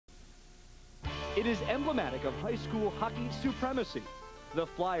It is emblematic of high school hockey supremacy. The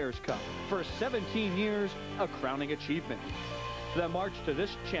Flyers Cup, for 17 years, a crowning achievement. The march to this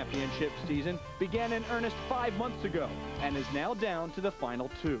championship season began in earnest 5 months ago and is now down to the final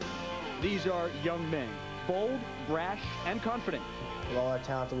 2. These are young men, bold, brash, and confident. With all our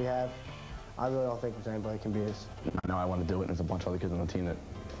talent that we have, I really don't think there's anybody that can beat us. I know I want to do it, and there's a bunch of other kids on the team that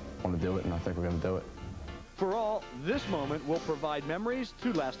want to do it, and I think we're going to do it. For all, this moment will provide memories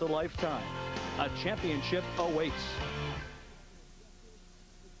to last a lifetime. A championship awaits.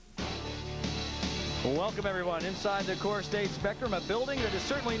 Welcome, everyone, inside the Core State Spectrum, a building that is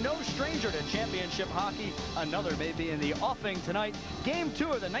certainly no stranger to championship hockey. Another may be in the offing tonight. Game 2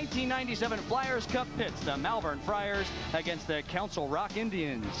 of the 1997 Flyers Cup pits the Malvern Friars against the Council Rock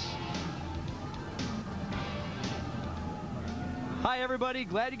Indians. Hi, everybody.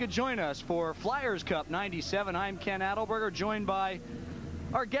 Glad you could join us for Flyers Cup 97. I'm Ken Adelberger, joined by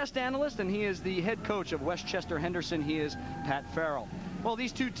our guest analyst, and he is the head coach of Westchester Henderson. He is Pat Farrell. Well,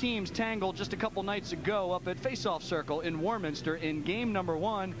 these two teams tangled just a couple nights ago up at Face-Off Circle in Warminster in game number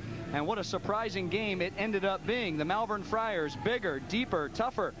 1. And what a surprising game it ended up being. The Malvern Friars, bigger, deeper,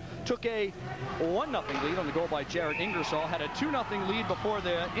 tougher, took a 1-0 lead on the goal by Jared Ingersoll, had a 2-0 lead before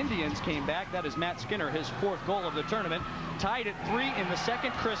the Indians came back. That is Matt Skinner, his 4th goal of the tournament. Tied at 3 in the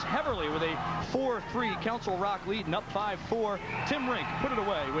second. Chris Heverly with a 4-3 Council Rock lead and up 5-4. Tim Rink put it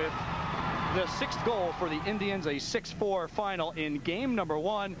away with the 6th goal for the Indians, a 6-4 final in game number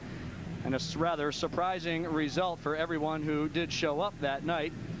 1. And a rather surprising result for everyone who did show up that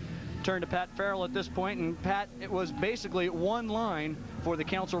night. Turn to Pat Farrell at this point, and Pat, it was basically one line for the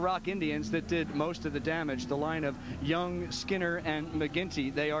Council Rock Indians that did most of the damage. The line of Young, Skinner, and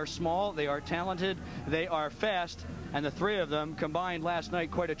McGinty. They are small, they are talented, they are fast, and the 3 of them combined last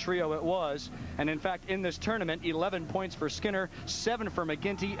night, quite a trio it was. And in fact, in this tournament, 11 points for Skinner, 7 for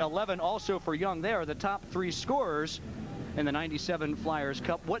McGinty, 11 also for Young. They are the top 3 scorers in the 97 Flyers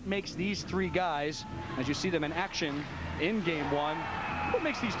Cup. What makes these 3 guys, as you see them in action in game 1, what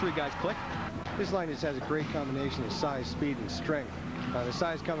makes these 3 guys click? This line just has a great combination of size, speed, and strength. The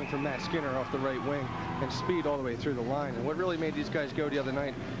size coming from Matt Skinner off the right wing, and speed all the way through the line. And what really made these guys go the other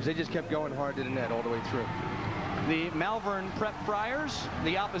night is they just kept going hard to the net all the way through. The Malvern Prep Friars,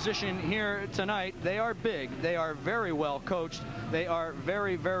 the opposition here tonight, they are big. They are very well coached. They are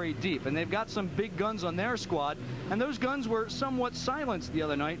very, very deep. And they've got some big guns on their squad. And those guns were somewhat silenced the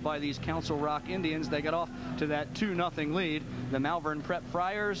other night by these Council Rock Indians. They got off to that 2-0 lead. The Malvern Prep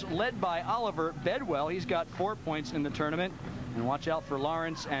Friars, led by Oliver Bedwell. He's got 4 points in the tournament. And watch out for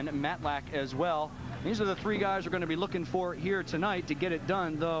Lawrence and Matlack as well. These are the 3 guys we're going to be looking for here tonight to get it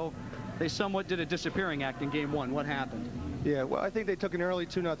done, though they somewhat did a disappearing act in game 1. What happened? Yeah, well, I think they took an early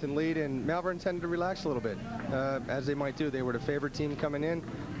 2-0 lead, and Malvern tended to relax a little bit, as they might do. They were the favorite team coming in.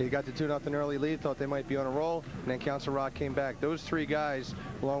 They got the 2-0 early lead, thought they might be on a roll, and then Council Rock came back. Those 3 guys,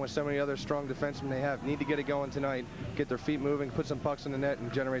 along with so many other strong defensemen they have, need to get it going tonight, get their feet moving, put some pucks in the net,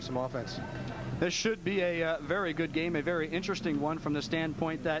 and generate some offense. This should be a very good game, a very interesting one from the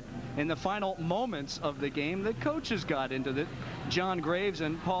standpoint that in the final moments of the game, the coaches got into it. John Graves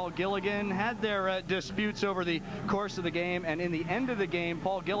and Paul Gilligan had their disputes over the course of the game, and in the end of the game,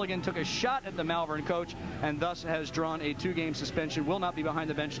 Paul Gilligan took a shot at the Malvern coach and thus has drawn a 2-game suspension. Will not be behind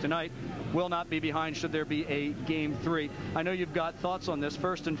the bench tonight. Will not be behind should there be a game 3. I know you've got thoughts on this.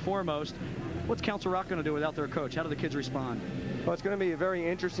 First and foremost, what's Council Rock going to do without their coach? How do the kids respond? Well, it's going to be a very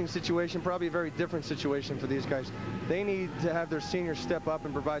interesting situation, probably a very different situation for these guys. They need to have their seniors step up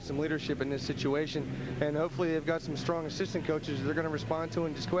and provide some leadership in this situation, and hopefully they've got some strong assistant coaches they're going to respond to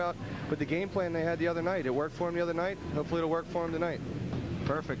and just go out with the game plan they had the other night. It worked for them the other night. Hopefully it'll work for them tonight.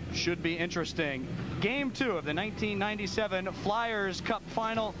 Perfect. Should be interesting. Game 2 of the 1997 Flyers Cup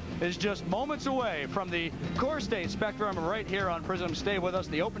final is just moments away from the Core State Spectrum right here on Prism. Stay with us.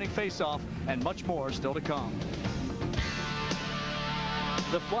 The opening face-off and much more still to come.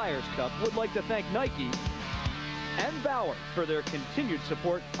 The Flyers Cup would like to thank Nike and Bauer for their continued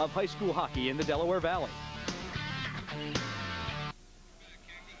support of high school hockey in the Delaware Valley.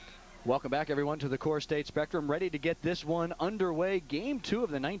 Welcome back, everyone, to the Core State Spectrum. Ready to get this one underway. Game 2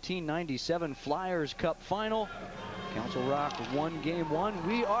 of the 1997 Flyers Cup final. Council Rock won game 1.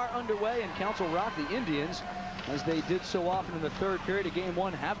 We are underway, and Council Rock, the Indians, as they did so often in the 3rd period of game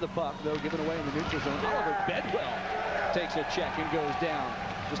 1, have the puck, though given away in the neutral zone. Oliver Bedwell takes a check and goes down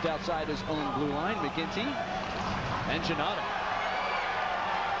just outside his own blue line. McGinty and Janata.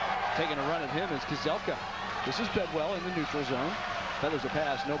 Taking a run at him is Kazelka. This is Bedwell in the neutral zone. Feathers a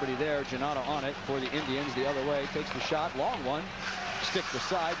pass, nobody there. Janata on it for the Indians the other way. Takes the shot, long one. Sticked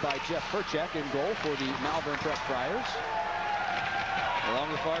aside by Jeff Furchek in goal for the Malvern Prep Friars.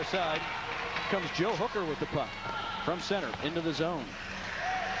 Along the far side, Comes Joe Hooker with the puck. From center, into the zone.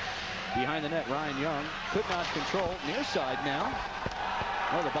 Behind the net, Ryan Young could not control. Near side now.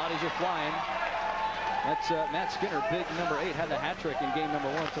 Oh, the bodies are flying. That's Matt Skinner, big number 8, had the hat trick in game number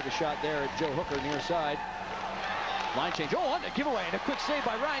 1. Took a shot there at Joe Hooker, near side. Line change. Oh, on the giveaway, and a quick save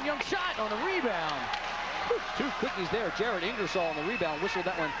by Ryan Young. Shot on a rebound. Two quickies there. Jared Ingersoll on the rebound. Whistled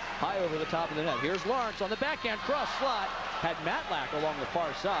that one high over the top of the net. Here's Lawrence on the backhand cross slot. Had Matlack along the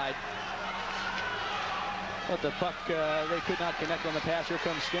far side. But the puck, they could not connect on the pass. Here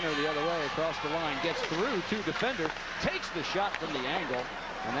comes Skinner the other way across the line. Gets through to defender. Takes the shot from the angle.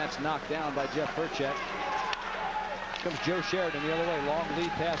 And that's knocked down by Jeff Furchek. Comes Joe Sheridan the other way. Long lead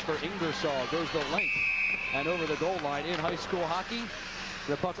pass for Ingersoll. Goes the length and over the goal line. In high school hockey,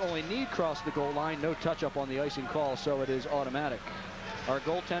 the puck only need cross the goal line. No touch up on the icing call, so it is automatic. Our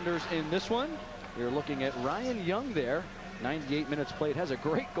goaltenders in this one, you're looking at Ryan Young there. 98 minutes played, has a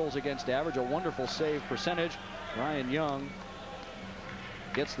great goals against average, a wonderful save percentage. Ryan Young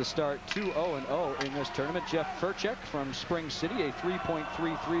gets the start 2-0-0 in this tournament. Jeff Furchek from Spring City, a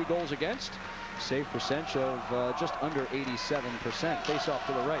 3.33 goals against. Save percentage of just under 87%. Face off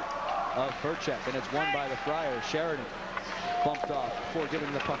to the right of Furchek, and it's won by the Friars. Sheridan bumped off before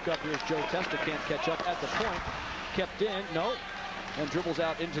giving the puck up. Here's Joe Testa, can't catch up at the point. Kept in, no, and dribbles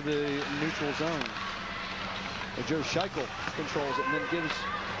out into the neutral zone. Joe Scheichel controls it and then gives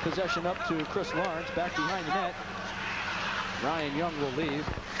possession up to Chris Lawrence back behind the net. Ryan Young will leave.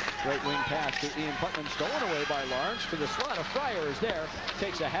 Right wing pass to Ian Putnam, stolen away by Lawrence to the slot. A Fryer is there,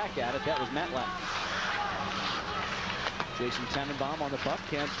 takes a hack at it. That was Matlack. Jason Tannenbaum on the puck,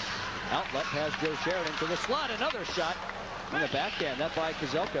 can't outlet, has Joe Sheridan to the slot. Another shot on the backhand, that by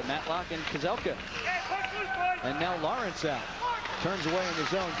Kozelka. Matlock and Kozelka. And now Lawrence out. Turns away in the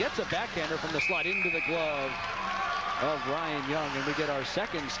zone, gets a backhander from the slot into the glove of Ryan Young, and we get our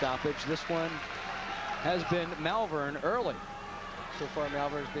second stoppage. This one has been Malvern early. So far,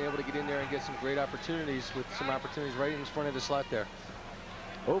 Malvern's been able to get in there and get some great opportunities, with some opportunities right in front of the slot there.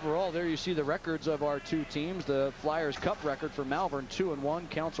 Overall, there you see the records of our two teams. The Flyers Cup record for Malvern, 2-1.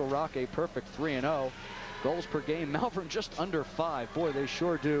 Council Rock, a perfect 3-0. Goals per game, Malvern just under 5. Boy, they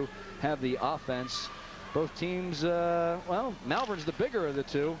sure do have the offense. Both teams, well, Malvern's the bigger of the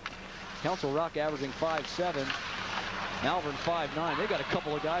two. Council Rock averaging 5'7". Malvern 5'9". They got a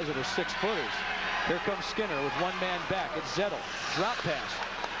couple of guys that are 6-footers. Here comes Skinner with one man back. It's Zettel. Drop pass.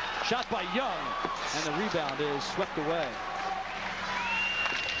 Shot by Young. And the rebound is swept away.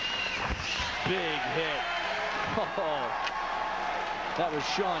 Big hit. Oh, that was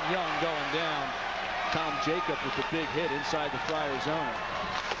Sean Young going down. Tom Jacob with the big hit inside the Friar zone.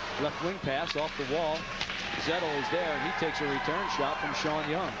 Left wing pass off the wall. Zettel is there, and he takes a return shot from Sean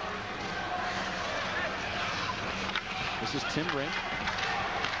Young. This is Tim Rink.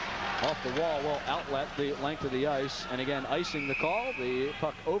 Off the wall, well, outlet the length of the ice. And again, icing the call. The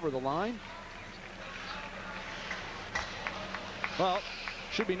puck over the line. Well,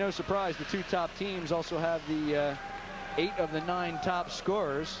 should be no surprise. The two top teams also have the 8 of the 9 top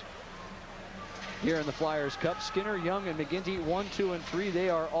scorers here in the Flyers Cup. Skinner, Young, and McGinty, 1, 2, and 3. They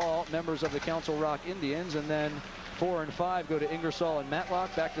are all members of the Council Rock Indians. And then 4 and 5 go to Ingersoll and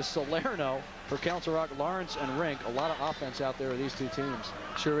Matlock. Back to Salerno for Council Rock, Lawrence and Rink. A lot of offense out there with these two teams.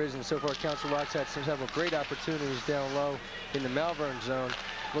 Sure is, and so far Council Rock's had some great opportunities down low in the Malvern zone.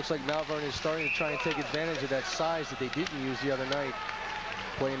 Looks like Malvern is starting to try and take advantage of that size that they didn't use the other night.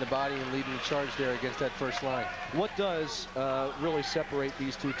 Playing the body and leading the charge there against that first line. What does really separate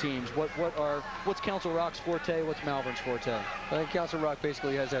these two teams? What's Council Rock's forte? What's Malvern's forte? I think Council Rock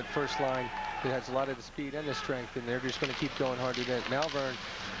basically has that first line that has a lot of the speed and the strength, and they're just going to keep going hard to that. Malvern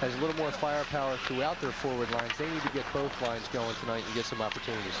has a little more firepower throughout their forward lines. They need to get both lines going tonight and get some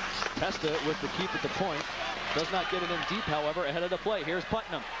opportunities. Testa with the keep at the point. Does not get it in deep, however, ahead of the play. Here's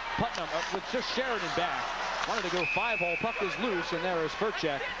Putnam. Putnam up with just Sheridan back. Wanted to go 5-hole. Puck is loose, and there is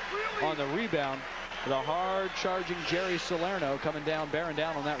Furchek on the rebound. The hard-charging Jerry Salerno coming down, bearing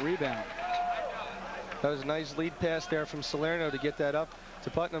down on that rebound. That was a nice lead pass there from Salerno to get that up to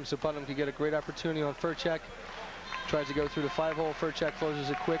Putnam, so Putnam could get a great opportunity on Furchek. Tries to go through the 5-hole. Furchek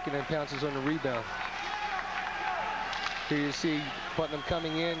closes it quick and then pounces on the rebound. Here you see Putnam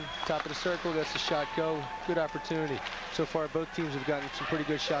coming in, top of the circle, lets the shot go. Good opportunity. So far, both teams have gotten some pretty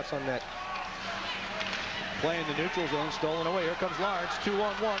good shots on net. Playing the neutral zone, stolen away. Here comes Lawrence,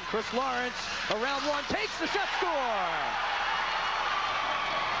 2-on-1. Chris Lawrence, around one, takes the shot, score!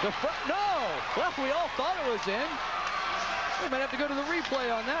 No! Well, we all thought it was in. We might have to go to the replay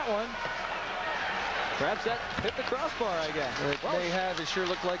on that one. Perhaps that hit the crossbar, I guess. It may have. It sure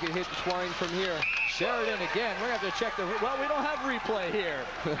looked like it hit Twine from here. Sheridan again. We're going to have to check the... Well, we don't have replay here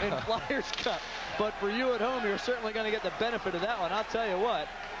in Flyers Cup. But for you at home, you're certainly going to get the benefit of that one. I'll tell you what,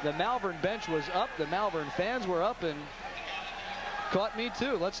 the Malvern bench was up. The Malvern fans were up and caught me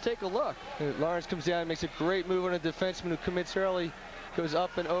too. Let's take a look. Lawrence comes down and makes a great move on a defenseman who commits early. Goes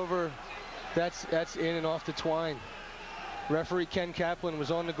up and over. That's in and off the twine. Referee Ken Kaplan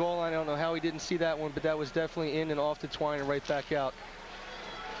was on the goal line. I don't know how he didn't see that one, but that was definitely in and off the twine and right back out.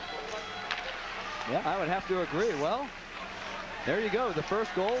 Yeah, I would have to agree. Well, there you go. The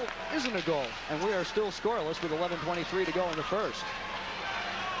first goal isn't a goal, and we are still scoreless with 11:23 to go in the first.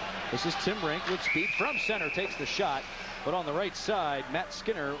 This is Tim Rink with speed from center, takes the shot, but on the right side, Matt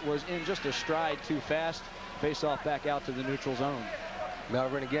Skinner was in just a stride too fast. Face off back out to the neutral zone.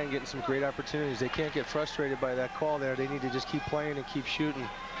 Malvern again getting some great opportunities. They can't get frustrated by that call there. They need to just keep playing and keep shooting.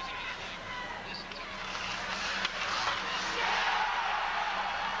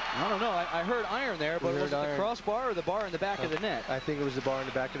 I don't know. I heard iron there, but was it the crossbar or the bar in the back of the net? I think it was the bar in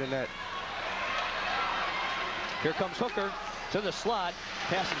the back of the net. Here comes Hooker to the slot.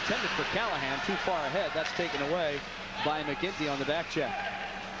 Pass intended for Callahan. Too far ahead. That's taken away by McGinty on the back check.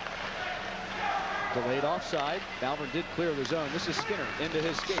 Delayed offside. Malvern did clear the zone. This is Skinner into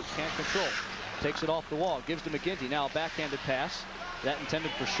his skates. Can't control. Takes it off the wall. Gives to McGinty. Now a backhanded pass. That intended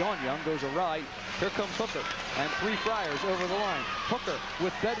for Sean Young goes awry. Here comes Hooker and three Friars over the line. Hooker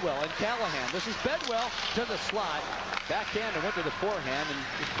with Bedwell and Callahan. This is Bedwell to the slot. Backhand and went to the forehand and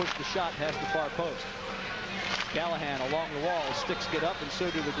just pushed the shot past the far post. Callahan along the wall. His sticks get up and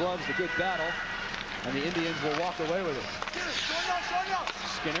so do the gloves. The good battle. And the Indians will walk away with it.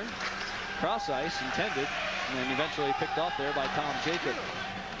 Skinner. Cross ice intended, and then eventually picked off there by Tom Jacob.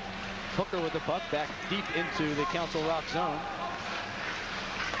 Hooker with the puck back deep into the Council Rock zone.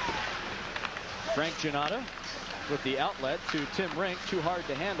 Frank Giannotta with the outlet to Tim Rink. Too hard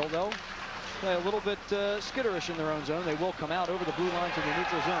to handle though. Play a little bit skitterish in their own zone. They will come out over the blue line to the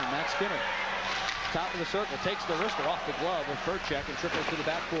neutral zone. Matt Skinner, top of the circle, takes the wrister off the glove of Furchek and triples to the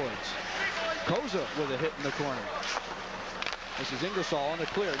backboards. Koza with a hit in the corner. This is Ingersoll on the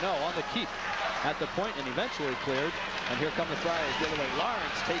clear. No, on the keep at the point and eventually cleared. And here come the Friars the other way.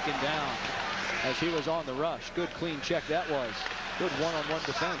 Lawrence taken down as he was on the rush. Good clean check that was. Good one-on-one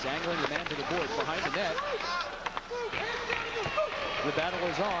defense. Angling the man to the boards behind the net. The battle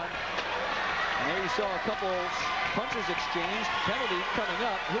is on. And there you saw a couple punches exchanged. Penalty coming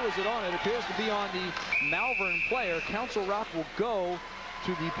up. Who is it on? It appears to be on the Malvern player. Council Rock will go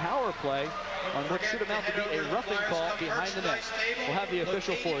to the power play on what should amount to be a roughing call behind the net. We'll have the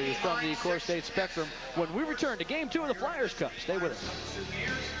official for you from the Core State Spectrum when we return to Game 2 of the Flyers Cup. Stay with us.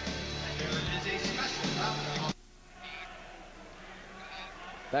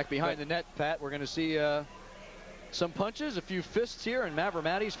 Back behind the net, Pat, we're going to see some punches, a few fists here, and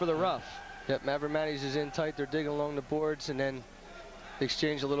Mavromatis for the rough. Yep, Mavromatis is in tight. They're digging along the boards, and then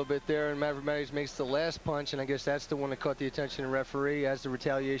exchange a little bit there, and Mavromatis makes the last punch, and I guess that's the one that caught the attention of the referee, as the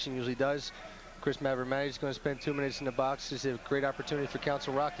retaliation usually does. Chris Mavromatis is going to spend 2 minutes in the box. This is a great opportunity for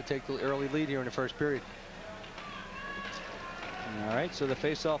Council Rock to take the early lead here in the first period. All right, so the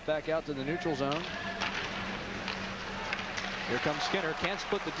face-off back out to the neutral zone. Here comes Skinner. Can't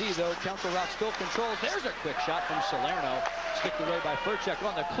split the D, though. Council Rock still controls. There's a quick shot from Salerno. Sticked away by Furchek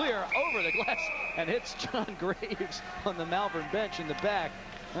on the clear over the glass and hits John Graves on the Malvern bench in the back.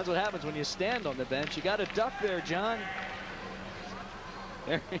 That's what happens when you stand on the bench. You got to duck there, John.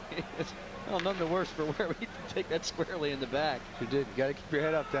 There he is. Well, none the worse for where we take that squarely in the back. You did. You got to keep your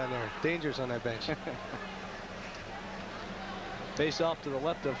head up down there. Dangerous on that bench. Face off to the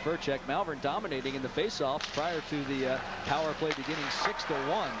left of Furchek. Malvern dominating in the face-offs prior to the power play beginning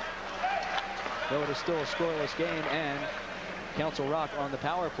 6-1. Though it is still a scoreless game, and Council Rock on the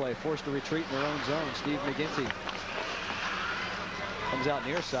power play forced to retreat in their own zone. Steve McGinty comes out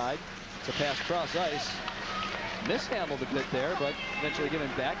near side. It's a pass cross ice. Mishandled a bit there, but eventually given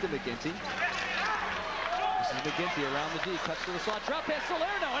back to McGinty. This is McGinty around the D, cuts to the slot, drop pass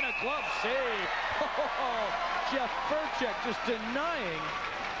Salerno, and a glove save. Oh, Jeff Furchek just denying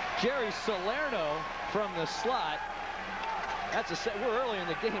Jerry Salerno from the slot. That's a we're early in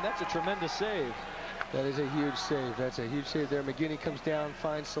the game. That's a tremendous save. That is a huge save. That's a huge save there. McGinty comes down,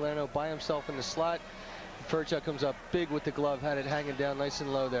 finds Salerno by himself in the slot. Furchek comes up big with the glove, had it hanging down nice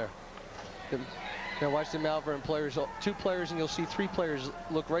and low there. Now watch the Malvern players, 2 players, and you'll see 3 players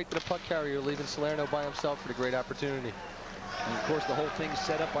look right to the puck carrier, leaving Salerno by himself for the great opportunity. And of course, the whole thing's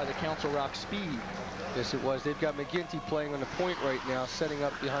set up by the Council Rock speed. Yes, it was. They've got McGinty playing on the point right now, setting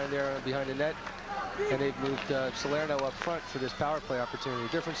up behind there, behind the net, and they've moved Salerno up front for this power play opportunity.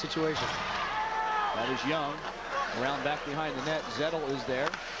 Different situation. That is Young. Around back behind the net. Zettel is there.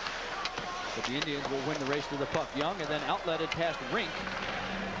 But the Indians will win the race to the puck. Young, and then outletted past Rink.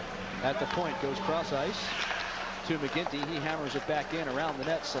 At the point goes cross ice to McGinty. He hammers it back in around the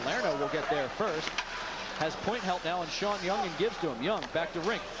net. Salerno will get there first. Has point help now, and Sean Young, and gives to him. Young back to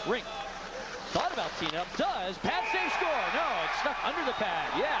Rink. Rink thought about teeing up. Does. Pad save, score. No, it's stuck under the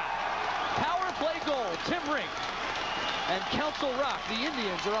pad. Yeah. Power play goal. Tim Rink. And Council Rock. The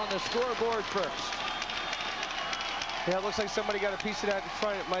Indians are on the scoreboard first. Yeah, it looks like somebody got a piece of that in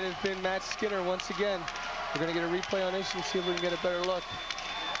front. It might have been Matt Skinner once again. We're going to get a replay on this and see if we can get a better look.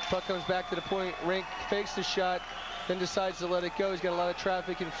 Puck comes back to the point. Rink fakes the shot, then decides to let it go. He's got a lot of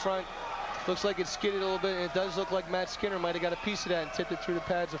traffic in front. Looks like it skidded a little bit, and it does look like Matt Skinner might have got a piece of that and tipped it through the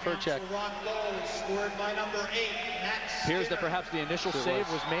pads of Furchek. Scored by number 8, Appears that perhaps the initial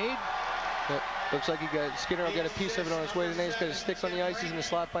save was made. Yep. Looks like Skinner will get a piece of it on his way today. He's got a stick on the ice. He's in the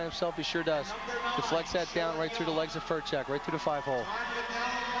slot by himself. He sure does. Deflects that down right through the legs of Furchek, right through the 5-hole.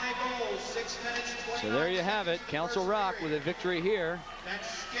 So there you have it. Council Rock with a victory here.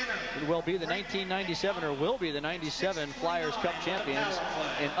 It will be the 1997, or will be the 97 Flyers Cup champions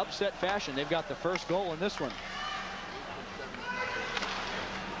in upset fashion. They've got the first goal in this one.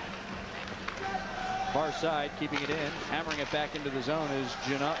 Far side, keeping it in, hammering it back into the zone is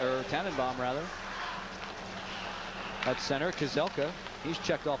Tannenbaum, rather. At center, Kozelka. He's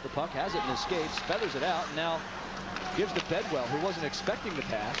checked off the puck, has it in his skates, feathers it out, and now gives to Bedwell, who wasn't expecting the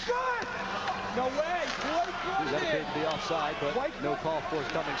pass. No way! That appeared to be offside, but no call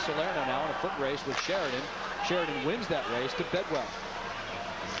forthcoming. Salerno now in a foot race with Sheridan. Sheridan wins that race to Bedwell.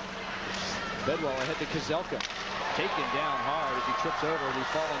 Bedwell ahead to Kozelka. Taken down hard as he trips over the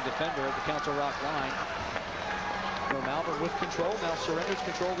falling defender at the Council Rock line. So Malvern with control, now surrenders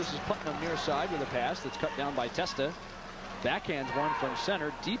control. This is Putnam near side with a pass that's cut down by Testa. Backhands one from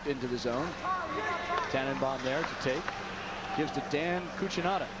center, deep into the zone. Tannenbaum there to take. Gives to Dan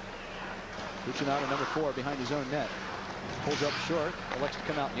Cucinotta. Cucinotta, number 4, behind his own net. Pulls up short, elects to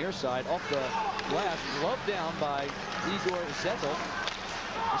come out near side. Off the glass, gloved down by Igor Zettel.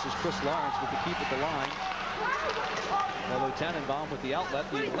 This is Chris Lawrence with the keep at the line. Although Tannenbaum with the outlet,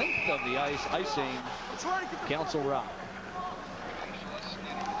 the length of the ice, icing Council Rock.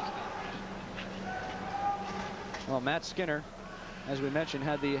 Well, Matt Skinner, as we mentioned,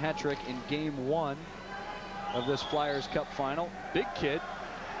 had the hat trick in game 1 of this Flyers Cup final. Big kid,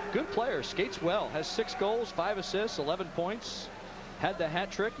 good player, skates well, has 6 goals, 5 assists, 11 points. Had the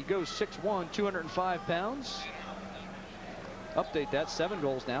hat trick. He goes 6'1", 205 pounds. Update that, 7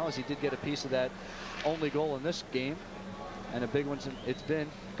 goals now, as he did get a piece of that only goal in this game. And a big one it's been.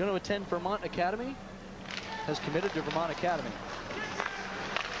 Going to attend Vermont Academy. Has committed to Vermont Academy.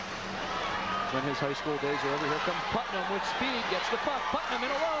 When his high school days are over, here comes Putnam with speed, gets the puck. Putnam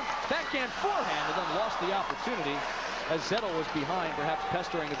in alone, backhand forehand, and then lost the opportunity as Zettel was behind, perhaps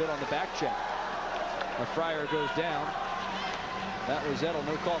pestering a bit on the back check. A Fryer goes down. That was Zettel,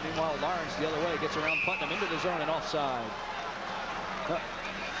 no call. Meanwhile, Lawrence the other way gets around Putnam into the zone and offside.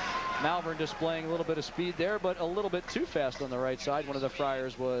 Malvern displaying a little bit of speed there, but a little bit too fast on the right side. One of the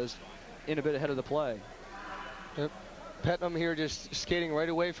Friars was in a bit ahead of the play. Yep. Putnam here just skating right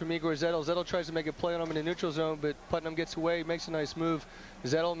away from Igor Zettel. Zettel tries to make a play on him in the neutral zone, but Putnam gets away, makes a nice move.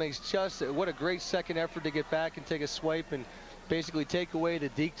 Zettel makes what a great second effort to get back and take a swipe and basically take away the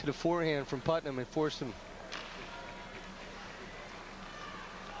deke to the forehand from Putnam and force him.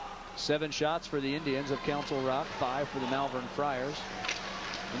 7 shots for the Indians of Council Rock, 5 for the Malvern Friars.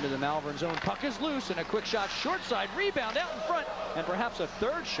 Into the Malvern zone, puck is loose, and a quick shot short side, rebound out in front, and perhaps a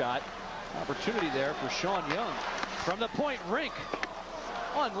third shot. Opportunity there for Sean Young. From the point, Rink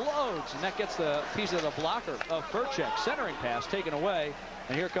unloads, and that gets the piece of the blocker of Furchek. Centering pass taken away,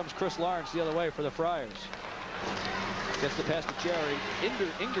 and here comes Chris Lawrence the other way for the Friars. Gets the pass to Jerry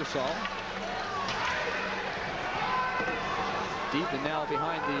Ingersoll. Deep and now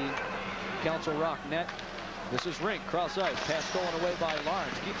behind the Council Rock net. This is Rink, cross ice, pass stolen away by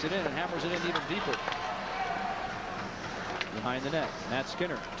Lawrence. Keeps it in and hammers it in even deeper. Behind the net, Matt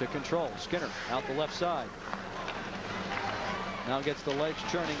Skinner to control. Skinner out the left side. Now gets the legs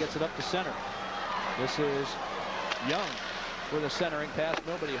churning, gets it up to center. This is Young with a centering pass,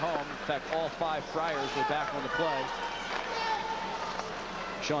 nobody home. In fact, all 5 Friars were back on the play.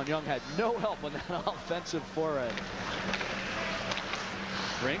 Sean Young had no help on that offensive foray.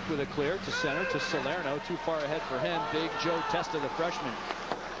 Rink with a clear to center to Salerno, too far ahead for him. Big Joe Testa, the freshman.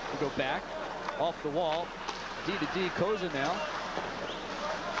 We'll go back off the wall. D to D, Koza now.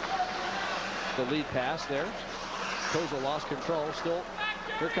 The lead pass there. Koza lost control. Still,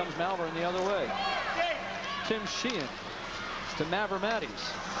 here comes Malvern the other way. Tim Sheehan to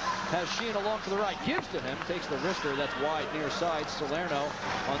Mavromatis. has Sheehan along for the right, gives to him, takes the wrister, that's wide near side. Salerno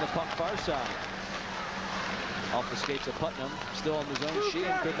on the puck far side. Off the skates of Putnam, still in the zone.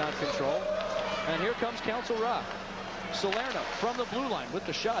 Sheehan could not control. And here comes Council Rock. Salerno from the blue line with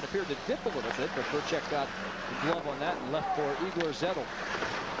the shot. Appeared to dip a little bit, but Furchek got the glove on that and left for Igor Zettel.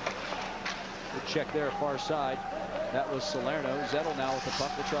 Good check there, far side. That was Salerno. Zettel now with the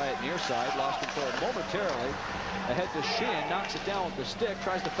puck will try it near side. Lost control momentarily. Ahead to Sheehan, knocks it down with the stick.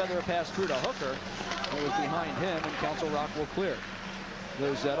 Tries to feather a pass through to Hooker. It was behind him, and Council Rock will clear.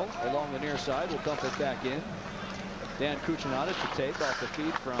 Goes Zettel along the near side. Will dump it back in. Dan Cucinotta to take off the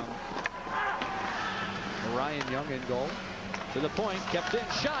feed from Ryan Young in goal. To the point, kept in,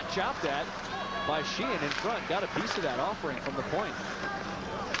 shot, chopped at by Sheehan in front. Got a piece of that offering from the point.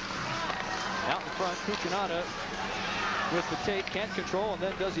 Out in front, Cucinotta with the take, can't control, and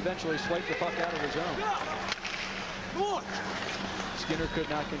then does eventually swipe the puck out of his zone. Skinner could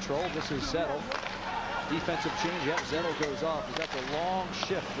not control. This is Zettel. Defensive change. Yep, Zettel goes off. He's got the long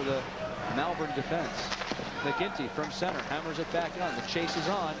shift for the Malvern defense. McGinty from center hammers it back on. The chase is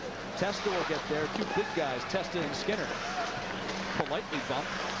on. Testa will get there. Two big guys, Testa and Skinner. Politely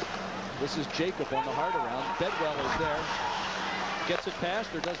bumped. This is Jacob on the hard around. Bedwell is there. Gets it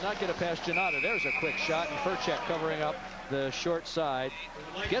past, or does not get it past Giannotta. There's a quick shot, and Furchek covering up the short side.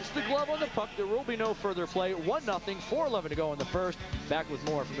 Gets the glove on the puck. There will be no further play. 1-0, 4:11 to go in the first. Back with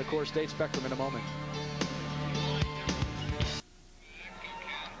more from the Core State Spectrum in a moment.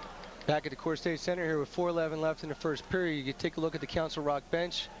 Back at the Core State Center here with 4:11 left in the first period. You can take a look at the Council Rock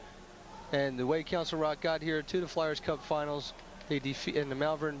bench. And the way Council Rock got here to the Flyers Cup Finals, they defeat, and the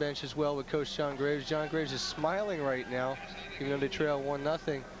Malvern bench as well with Coach John Graves. John Graves is smiling right now, even though they trail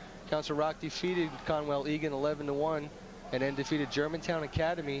 1-0. Council Rock defeated Conwell Egan 11-1, and then defeated Germantown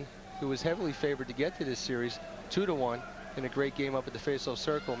Academy, who was heavily favored to get to this series, 2-1 in a great game up at the faceoff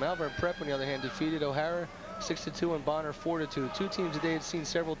circle. Malvern Prep, on the other hand, defeated O'Hara 6-2 and Bonner 4-2. Two teams that they had seen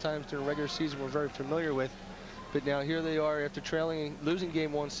several times during the regular season we're very familiar with. But now here they are after losing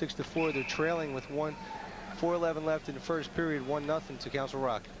game 1 6-4. They're trailing with 4:11 left in the first period, 1-0 to Council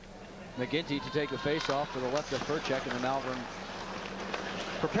Rock. McGinty to take the face-off for the left of Furchek in the Malvern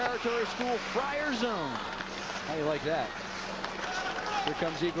Preparatory School Friar Zone. How do you like that? Here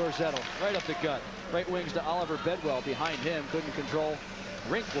comes Igor Zettel, right up the gut. Right wings to Oliver Bedwell. Behind him, couldn't control.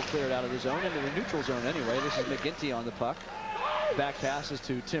 Rink will clear it out of the zone, into the neutral zone anyway. This is McGinty on the puck. Back passes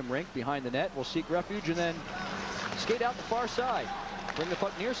to Tim Rink behind the net. Will seek refuge and then skate out the far side. Bring the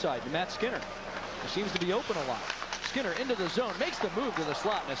puck near side to Matt Skinner. He seems to be open a lot. Skinner into the zone, makes the move to the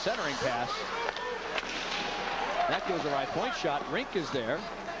slot and a centering pass. That goes the right point shot. Rink is there.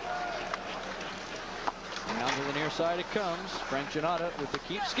 Down to the near side it comes. Frank Giannotta with the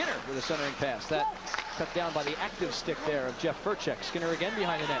keep. Skinner with a centering pass. That cut down by the active stick there of Jeff Furchek. Skinner again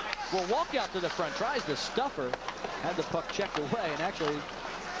behind the net. Will walk out to the front. Tries to stuff her. Had the puck checked away, and actually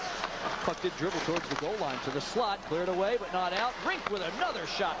puck did dribble towards the goal line to the slot. Cleared away, but not out. Rink with another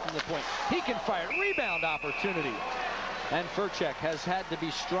shot from the point. He can fire. Rebound opportunity. And Furchek has had to be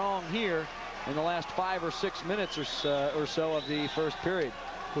strong here in the last 5 or 6 minutes or so of the first period.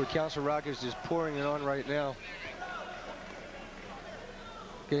 Where Council Rock is just pouring it on right now.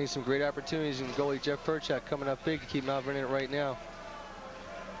 Getting some great opportunities, and goalie Jeff Furchek coming up big to keep Malvern in it right now.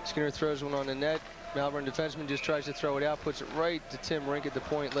 Skinner throws one on the net. Malvern defenseman just tries to throw it out, puts it right to Tim Rink at the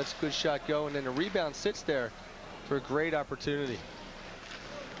point, lets a good shot go, and then the rebound sits there for a great opportunity.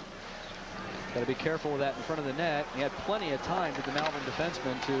 Got to be careful with that in front of the net. He had plenty of time to the Malvern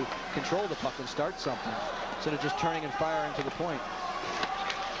defenseman to control the puck and start something instead of just turning and firing to the point.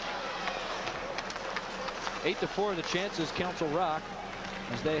 8-4 the chances, Council Rock,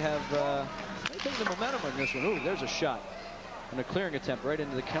 as they have taken the momentum on this one. Ooh, there's a shot. And a clearing attempt right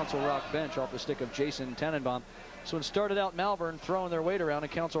into the Council Rock bench off the stick of Jason Tannenbaum. So it started out Malvern throwing their weight around,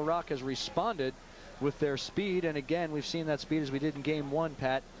 and Council Rock has responded with their speed. And again, we've seen that speed as we did in game 1,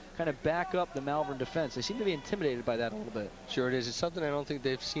 Pat, kind of back up the Malvern defense. They seem to be intimidated by that a little bit. Sure it is. It's something I don't think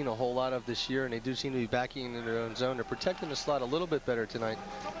they've seen a whole lot of this year, and they do seem to be backing into their own zone. They're protecting the slot a little bit better tonight.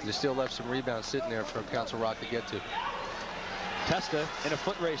 They still left some rebounds sitting there for Council Rock to get to. Testa in a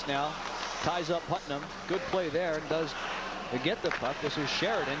foot race now. Ties up Putnam. Good play there, and does get the puck. This is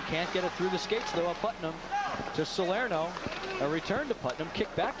Sheridan. Can't get it through the skates, though, of Putnam to Salerno. A return to Putnam.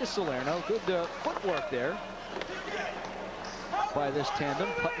 Kick back to Salerno. Good footwork there by this tandem,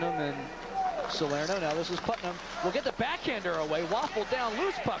 Putnam and Salerno. Now this is Putnam. Will get the backhander away. Waffled down.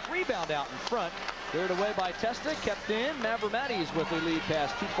 Loose puck. Rebound out in front. Cleared away by Testa. Kept in. Mavromatis with the lead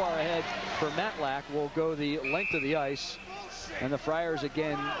pass. Too far ahead for Matlack. Will go the length of the ice. And the Friars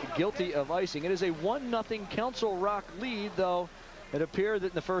again guilty of icing. It is a 1-0 Council Rock lead, though It appeared that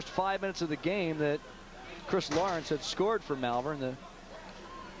in the first 5 minutes of the game that Chris Lawrence had scored for Malvern. The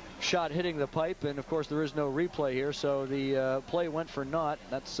shot hitting the pipe, and of course there is no replay here, so the play went for naught.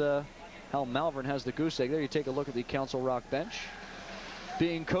 That's how Malvern has the goose egg. There you take a look at the Council Rock bench,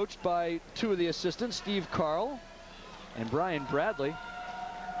 being coached by two of the assistants, Steve Carl and Brian Bradley,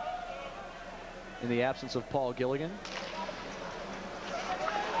 in the absence of Paul Gilligan.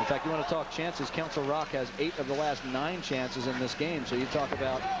 In fact, you want to talk chances, Council Rock has 8 of the last 9 chances in this game, so you talk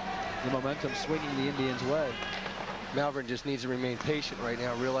about the momentum swinging the Indians' way. Malvern just needs to remain patient right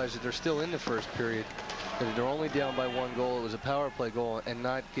now, realize that they're still in the first period, that they're only down by 1 goal. It was a power play goal, and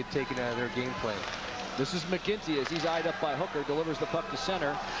not get taken out of their game plan. This is McGinty as he's eyed up by Hooker, delivers the puck to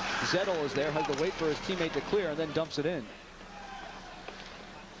center. Zettel is there, has to wait for his teammate to clear, and then dumps it in.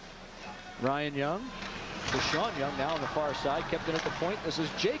 Ryan Young to Sean Young now on the far side, kept it at the point. This is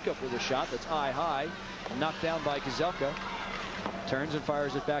Jacob with a shot that's eye high, knocked down by Kazelka. Turns and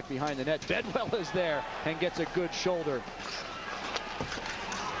fires it back behind the net. Bedwell is there and gets a good shoulder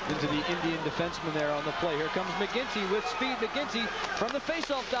into the Indian defenseman there on the play. Here comes McGinty with speed. McGinty from the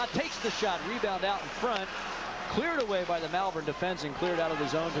faceoff dot takes the shot. Rebound out in front. Cleared away by the Malvern defense and cleared out of the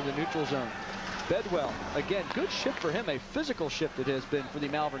zone to the neutral zone. Bedwell, again, good shift for him. A physical shift it has been for the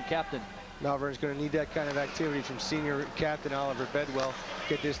Malvern captain. Malvern's going to need that kind of activity from senior captain Oliver Bedwell.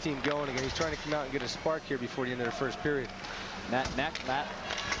 Get this team going again. He's trying to come out and get a spark here before the end of the first period. Matt.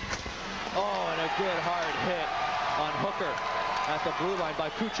 Oh, and a good hard hit on Hooker at the blue line by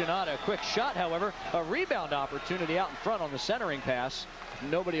Cucinotta. Quick shot, however, a rebound opportunity out in front on the centering pass.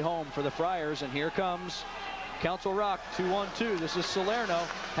 Nobody home for the Friars, and here comes Council Rock, 2-on-2. This is Salerno,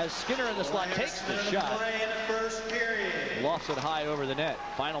 has Skinner in the slot, takes the shot. Lofts it high over the net.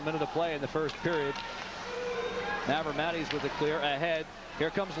 Final minute of play in the first period. Mavromatis with a clear ahead. Here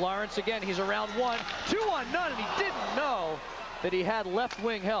comes Lawrence again. He's around 1, 2-on-none, and he didn't know that he had left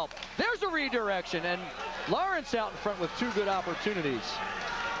wing help. There's a redirection, and Lawrence out in front with 2 good opportunities.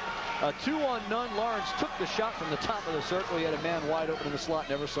 A 2-on-none. Lawrence took the shot from the top of the circle. He had a man wide open in the slot,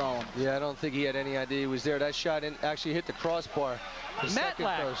 never saw him. Yeah, I don't think he had any idea he was there. That shot actually hit the crossbar.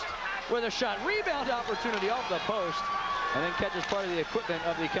 Matlack with a shot. Rebound opportunity off the post, and then catches part of the equipment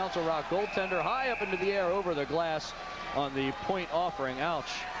of the Council Rock goaltender high up into the air over the glass on the point offering. Ouch.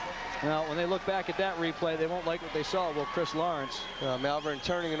 Now, when they look back at that replay, they won't like what they saw. Well, Chris Lawrence. Malvern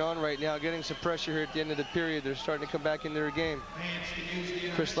turning it on right now, getting some pressure here at the end of the period. They're starting to come back into their game.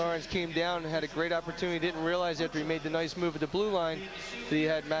 Chris Lawrence came down and had a great opportunity. Didn't realize after he made the nice move at the blue line that he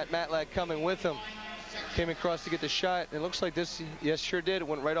had Matt Matlack coming with him. Came across to get the shot. And it looks like this, yes, sure did. It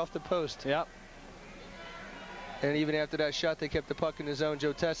went right off the post. Yep. And even after that shot, they kept the puck in the zone.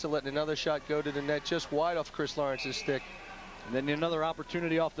 Joe Tessa letting another shot go to the net just wide off Chris Lawrence's stick. And then another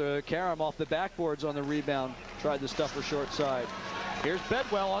opportunity off the Karam, off the backboards on the rebound. Tried the stuff for short side. Here's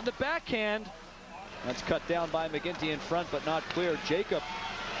Bedwell on the backhand. That's cut down by McGinty in front, but not clear. Jacob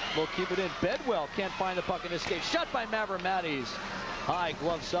will keep it in. Bedwell can't find the puck and escape. Shot by Mavromatis. High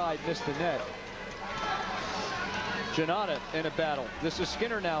glove side, missed the net. Janata in a battle. This is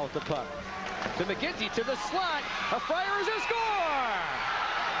Skinner now with the puck. To McGinty, to the slot. A Friars a score!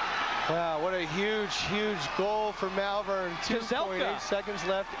 Wow, what a huge, huge goal for Malvern. 2.8 seconds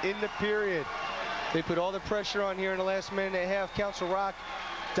left in the period. They put all the pressure on here in the last minute and a half. Council Rock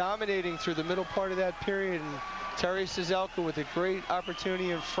dominating through the middle part of that period. And Terry Cizelka with a great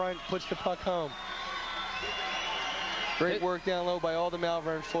opportunity in front puts the puck home. Great work down low by all the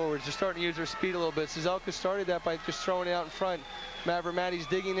Malvern forwards. They're starting to use their speed a little bit. Cizelka started that by just throwing it out in front. Mavromatis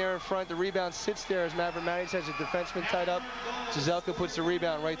digging there in front. The rebound sits there as Mavromatis has a defenseman tied up. Cizelka puts the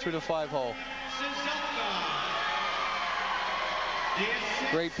rebound right through the 5-hole.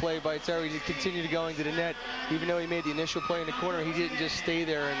 Great play by Terry to continue to going to the net. Even though he made the initial play in the corner, he didn't just stay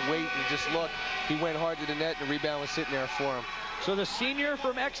there and wait and just look. He went hard to the net, and the rebound was sitting there for him. So the senior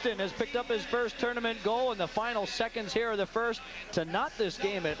from Exton has picked up his first tournament goal in the final seconds here of the first to knot this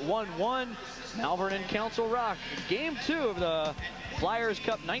game at 1-1. Malvern and Council Rock. Game 2 of the Flyers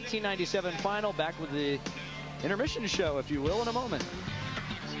Cup 1997 final. Back with the intermission show, if you will, in a moment.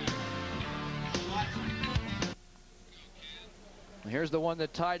 Here's the one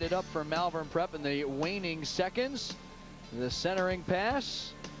that tied it up for Malvern Prep in the waning seconds. The centering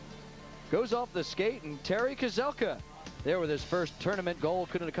pass goes off the skate, and Terry Kazelka there with his first tournament goal.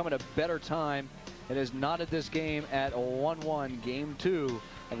 Couldn't have come at a better time. It has knotted this game at 1-1, game 2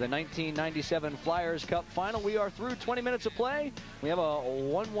 of the 1997 Flyers Cup final. We are through 20 minutes of play. We have a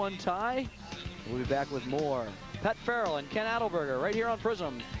 1-1 tie. We'll be back with more. Pat Farrell and Ken Adelberger right here on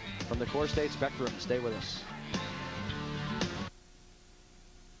Prism from the Core State Spectrum. Stay with us.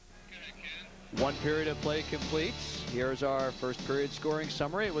 One period of play completes. Here's our first period scoring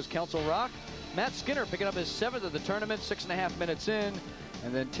summary. It was Council Rock. Matt Skinner picking up his 7th of the tournament, 6.5 minutes in.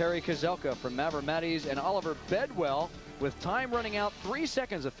 And then Terry Kozelka from Malvern Matties and Oliver Bedwell with time running out, 3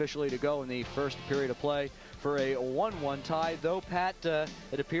 seconds officially to go in the first period of play for a 1-1 tie. Though, Pat,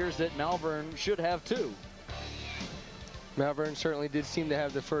 it appears that Malvern should have 2. Malvern certainly did seem to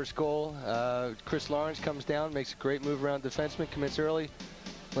have the first goal. Chris Lawrence comes down, makes a great move around defenseman, commits early,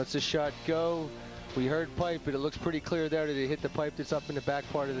 lets the shot go. We heard pipe, but it looks pretty clear there that he hit the pipe that's up in the back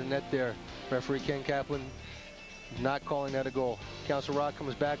part of the net there. Referee Ken Kaplan not calling that a goal. Council Rock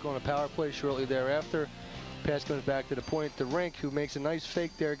comes back on a power play shortly thereafter. Pass comes back to the point. The rink, who makes a nice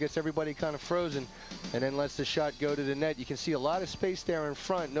fake there, gets everybody kind of frozen, and then lets the shot go to the net. You can see a lot of space there in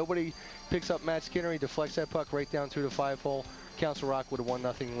front. Nobody picks up Matt Skinner. He deflects that puck right down through the 5-hole. Council Rock with a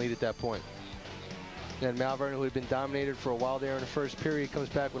 1-0 lead at that point. Then Malvern, who had been dominated for a while there in the first period, comes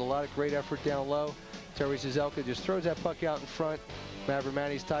back with a lot of great effort down low. Terry Kozelka just throws that puck out in front. Malvern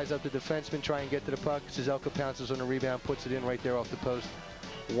Matties ties up the defenseman, try and get to the puck. Kozelka pounces on the rebound, puts it in right there off the post.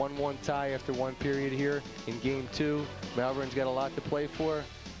 1-1 tie after 1 period here in Game 2. Malvern's got a lot to play for.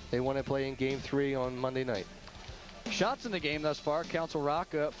 They want to play in Game 3 on Monday night. Shots in the game thus far. Council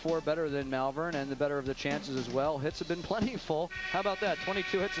Rock 4 better than Malvern, and the better of the chances as well. Hits have been plentiful. How about that?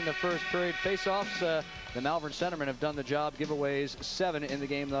 22 hits in the first period. Face-offs, the Malvern centermen have done the job. Giveaways 7 in the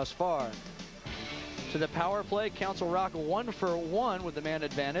game thus far. To the power play, Council Rock 1 for 1 with the man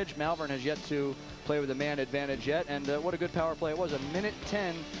advantage. Malvern has yet to play with the man advantage yet, and what a good power play it was.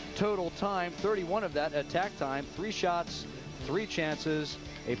 1:10 total time, 31 of that attack time, 3 shots, 3 chances,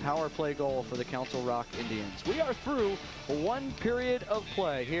 a power play goal for the Council Rock Indians. We are through 1 period of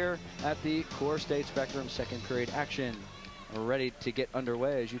play here at the Core State Spectrum second period action. We're ready to get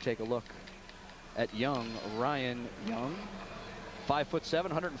underway as you take a look at Young, Ryan Young,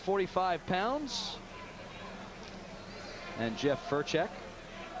 5'7", 145 pounds. And Jeff Furchek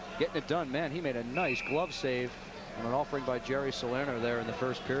getting it done. Man, he made a nice glove save on an offering by Jerry Salerno there in the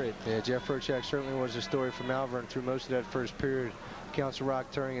first period. Yeah, Jeff Furchek certainly was a story for Malvern through most of that first period. Council Rock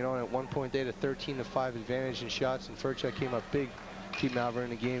turning it on at one point. They had a 13-5 advantage in shots, and Furchek came up big to keep Malvern in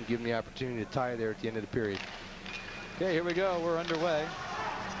the game, giving the opportunity to tie there at the end of the period. Okay, here we go. We're underway.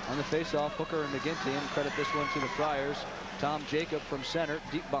 On the face-off, Hooker and McGinty, and credit this one to the Friars. Tom Jacob from center,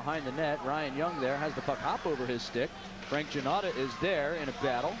 deep behind the net. Ryan Young there has the puck hop over his stick. Frank Giannotta is there in a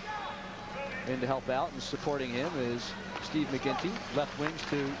battle. In to help out, and supporting him is Steve McGinty. Left wings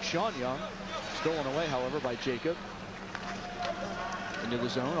to Sean Young. Stolen away, however, by Jacob. Into the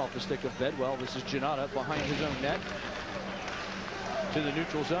zone off the stick of Bedwell. This is Giannotta behind his own net. To the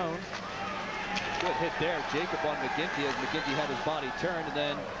neutral zone. Good hit there. Jacob on McGinty as McGinty had his body turned and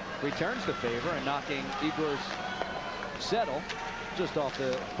then returns the favor and knocking Igor's Settle just off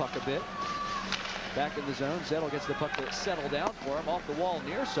the puck a bit. Back in the zone. Settle gets the puck to settle down for him. Off the wall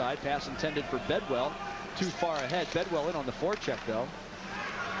near side. Pass intended for Bedwell. Too far ahead. Bedwell in on the forecheck though.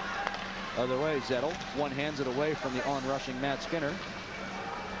 Other way, Zettel one-hands it away from the on-rushing Matt Skinner.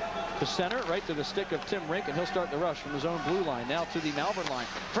 To center, right to the stick of Tim Rink, and he'll start the rush from his own blue line. Now to the Malvern line.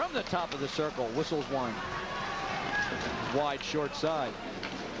 From the top of the circle, whistles one. Wide short side.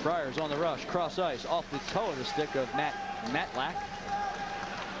 Friars on the rush, cross ice, off the toe of the stick of Matlack.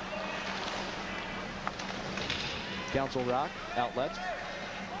 Council Rock, outlet.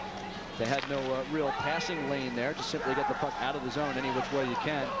 They had no real passing lane there. Just simply get the puck out of the zone any which way you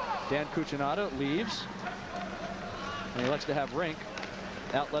can. Dan Cucinato leaves. And he likes to have Rink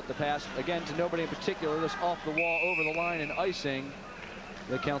outlet the pass again to nobody in particular. This off the wall, over the line, and icing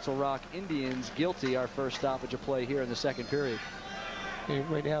the Council Rock Indians guilty. Our first stoppage of play here in the second period. And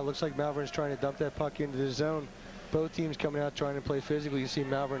right now it looks like Malvern's trying to dump that puck into the zone. Both teams coming out trying to play physically. You see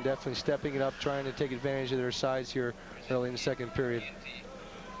Malvern definitely stepping it up, trying to take advantage of their size here early in the second period.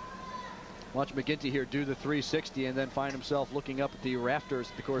 Watch McGinty here do the 360 and then find himself looking up at the rafters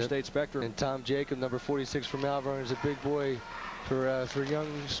at the Core State Spectrum. And Tom Jacob, number 46 for Malvern, is a big boy for young,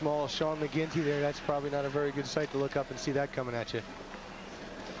 small Sean McGinty there. That's probably not a very good sight to look up and see that coming at you.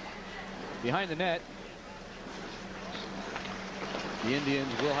 Behind the net. The Indians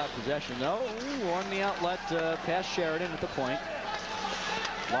will have possession though. On the outlet, past Sheridan at the point.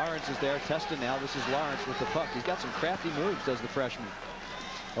 Lawrence is there, tested now. This is Lawrence with the puck. He's got some crafty moves, does the freshman.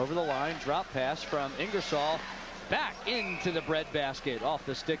 Over the line, drop pass from Ingersoll. Back into the breadbasket off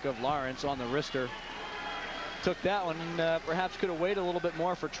the stick of Lawrence on the wrister. Took that one, perhaps could have waited a little bit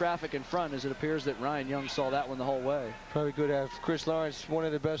more for traffic in front, as it appears that Ryan Young saw that one the whole way. Probably good to have Chris Lawrence, one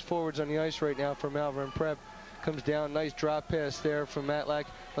of the best forwards on the ice right now for Malvern Prep. Comes down, nice drop pass there from Matlack.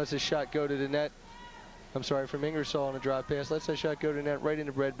 Lets his shot go to the net. I'm sorry, from Ingersoll on a drop pass. Lets that shot go to the net right in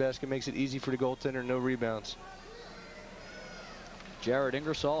the breadbasket. Makes it easy for the goaltender, no rebounds. Jared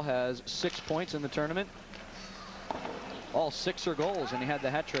Ingersoll has 6 points in the tournament. All 6 are goals, and he had the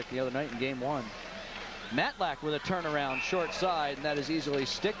hat trick the other night in game 1. Matlack with a turnaround short side, and that is easily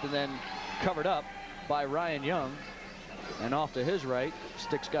sticked and then covered up by Ryan Young. And off to his right,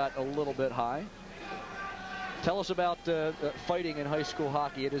 sticks got a little bit high. Tell us about fighting in high school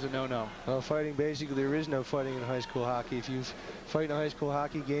hockey. It is a no-no. Well, fighting, basically, there is no fighting in high school hockey. If you fight in a high school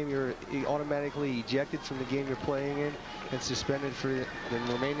hockey game, you're automatically ejected from the game you're playing in and suspended for the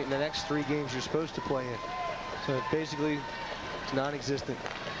next 3 games you're supposed to play in. So basically, it's non-existent.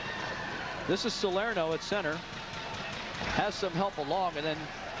 This is Salerno at center. Has some help along and then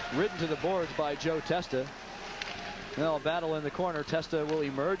ridden to the boards by Joe Testa. Now a battle in the corner. Testa will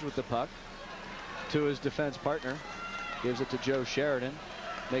emerge with the puck to his defense partner. Gives it to Joe Sheridan.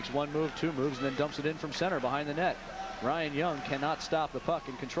 Makes 1 move, 2 moves, and then dumps it in from center behind the net. Ryan Young cannot stop the puck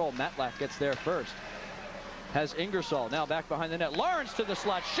in control. Matlack gets there first. Has Ingersoll now back behind the net. Lawrence to the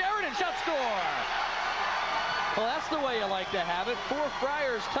slot. Sheridan shot, score! Well, that's the way you like to have it. 4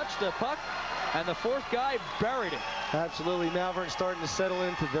 Friars touched the puck, and the 4th guy buried it. Absolutely. Malvern starting to settle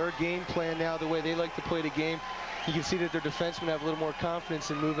into their game plan now, the way they like to play the game. You can see that their defensemen have a little more confidence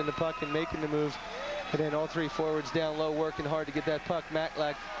in moving the puck and making the move. And then all 3 forwards down low, working hard to get that puck.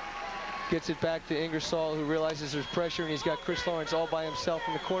 Matlack gets it back to Ingersoll, who realizes there's pressure, and he's got Chris Lawrence all by himself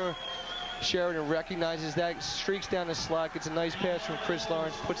in the corner. Sheridan recognizes that, streaks down the slot, gets a nice pass from Chris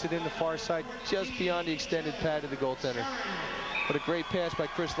Lawrence, puts it in the far side, just beyond the extended pad of the goaltender. But a great pass by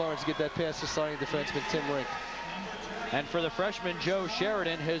Chris Lawrence to get that pass to starting defenseman Tim Rink. And for the freshman Joe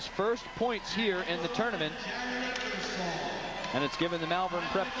Sheridan, his first points here in the tournament. And it's given the Malvern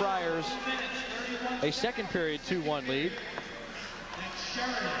Prep Friars a second period 2-1 lead.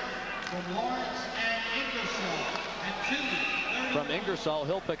 From Ingersoll,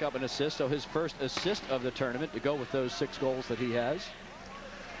 he'll pick up an assist, so his first assist of the tournament to go with those 6 goals that he has.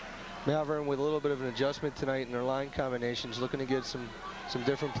 Malvern with a little bit of an adjustment tonight in their line combinations, looking to get some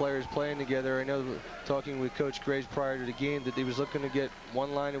different players playing together. I know, talking with Coach Graves prior to the game, that he was looking to get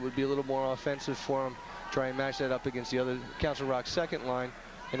one line that would be a little more offensive for him, try and match that up against the other Council Rock's second line,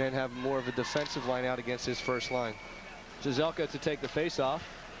 and then have more of a defensive line out against his first line. Zizelka to take the face-off.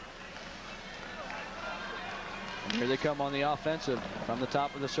 And here they come on the offensive from the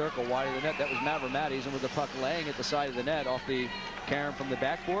top of the circle, wide of the net. That was Mavromatis, and with the puck laying at the side of the net off the carom from the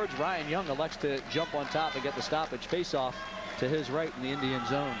backboards, Ryan Young elects to jump on top and get the stoppage face-off to his right in the Indian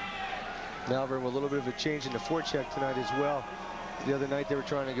zone. Malvern with a little bit of a change in the forecheck tonight as well. The other night they were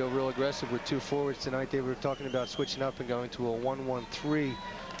trying to go real aggressive with 2 forwards. Tonight they were talking about switching up and going to a 1-1-3,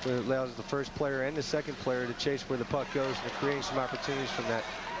 where it allows the first player and the second player to chase where the puck goes and creating some opportunities from that.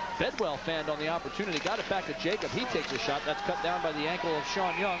 Bedwell fanned on the opportunity, got it back to Jacob. He takes a shot. That's cut down by the ankle of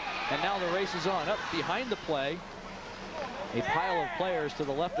Sean Young, and now the race is on. Up behind the play, a pile of players to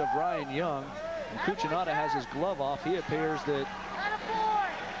the left of Ryan Young, and Cucinotta has his glove off. He appears that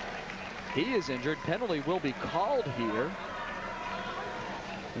he is injured. Penalty will be called here.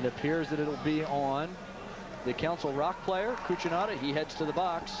 It appears that it'll be on the Council Rock player, Cucinotta. He heads to the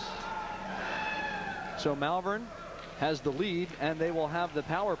box. So Malvern has the lead, and they will have the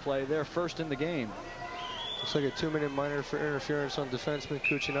power play there first in the game. Looks like a 2-minute minor for interference on defenseman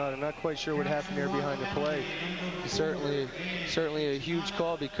Cucinotta. I'm not quite sure what happened there behind the play. Certainly a huge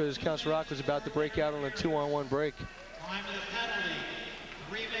call, because Council Rock was about to break out on a 2-on-1 break. Time of the penalty,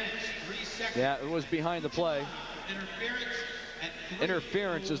 3 minutes, 3 seconds. Yeah, it was behind the play.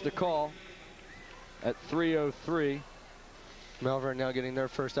 Interference is the call at 3:03. Malvern now getting their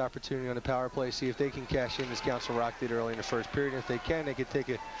first opportunity on the power play, see if they can cash in as Council Rock did early in the first period. If they can, they could take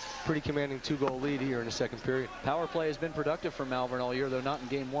a pretty commanding 2-goal lead here in the second period. Power play has been productive for Malvern all year, though not in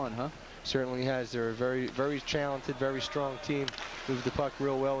game 1, huh? Certainly has. They're a very, very talented, very strong team. Move the puck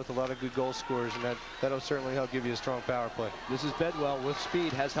real well with a lot of good goal scorers, and that'll certainly help give you a strong power play. This is Bedwell with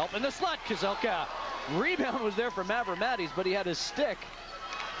speed, has help in the slot. Kizelka. Rebound was there for Mavromatis, but he had his stick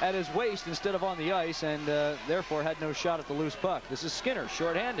at his waist instead of on the ice, and therefore had no shot at the loose puck. This is Skinner,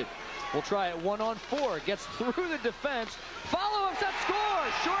 shorthanded. We'll try it 1-on-4. Gets through the defense. Follow-up shot, score!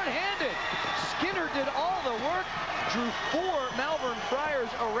 Shorthanded. Skinner did all the work. Drew 4 Malvern Friars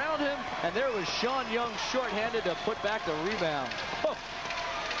around him, and there was Sean Young shorthanded to put back the rebound. Oh.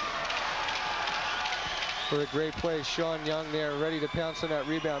 For a great play, Sean Young there, ready to pounce on that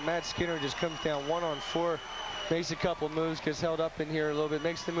rebound. Matt Skinner just comes down 1-on-4. Makes a couple moves, gets held up in here a little bit,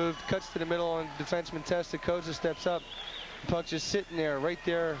 makes the move, cuts to the middle on defenseman Testa. Koza steps up. The puck just sitting there, right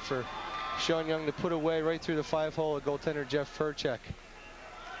there for Sean Young to put away right through the 5-hole of goaltender Jeff Furchek.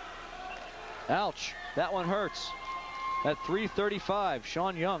 Ouch, that one hurts. At 3:35,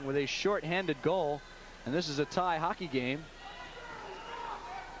 Sean Young with a short-handed goal, and this is a tie hockey game.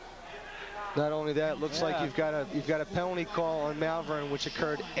 Not only that, it looks like you've got a penalty call on Malvern, which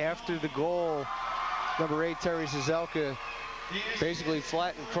occurred after the goal. Number 8, Terry Zizelka, basically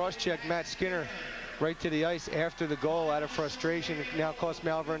flattened, cross-checked Matt Skinner right to the ice after the goal out of frustration. It now cost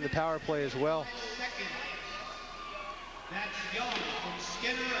Malvern the power play as well.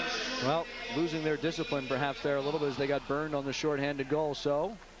 Well, losing their discipline perhaps there a little bit as they got burned on the shorthanded goal.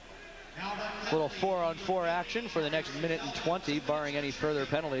 So a little 4-on-4 action for the next minute and 20, barring any further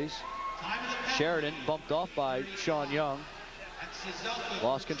penalties. Sheridan bumped off by Sean Young.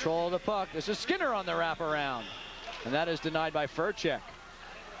 Lost control of the puck. This is Skinner on the wraparound, and that is denied by Furchek.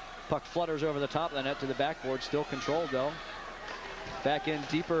 Puck flutters over the top of the net to the backboard, still controlled though. Back in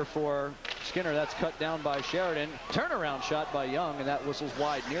deeper for Skinner. That's cut down by Sheridan. Turnaround shot by Young, and that whistles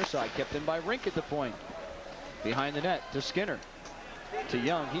wide near side. Kept in by Rink at the point. Behind the net to Skinner. To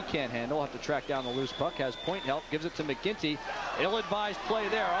Young, he can't handle, have to track down the loose puck, has point help, gives it to McGinty. Ill-advised play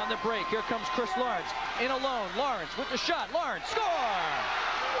there on the break. Here comes Chris Lawrence, in alone. Lawrence with the shot, Lawrence, score!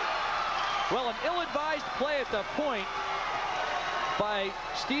 Well, an ill-advised play at the point by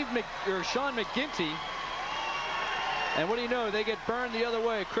Sean McGinty. And what do you know, they get burned the other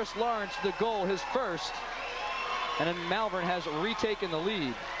way. Chris Lawrence, the goal, his first. And then Malvern has retaken the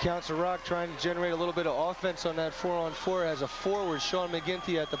lead. Council Rock trying to generate a little bit of offense on that 4-on-4 as a forward. Sean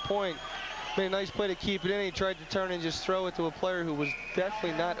McGinty at the point. Made a nice play to keep it in. He tried to turn and just throw it to a player who was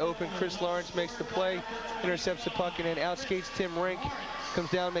definitely not open. Chris Lawrence makes the play, intercepts the puck, and then outskates Tim Rink. Comes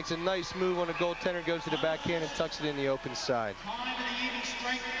down, makes a nice move on the goaltender, goes to the backhand and tucks it in the open side.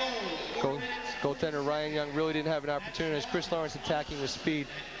 Goaltender Ryan Young really didn't have an opportunity as Chris Lawrence attacking with speed.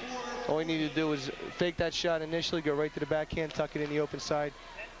 All he needed to do was fake that shot initially, go right to the backhand, tuck it in the open side.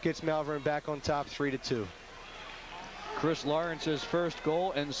 Gets Malvern back on top, 3-2. Chris Lawrence's first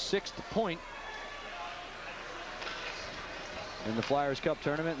goal and 6th point in the Flyers Cup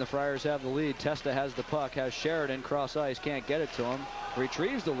tournament, and the Friars have the lead. Testa has the puck, has Sheridan cross ice, can't get it to him.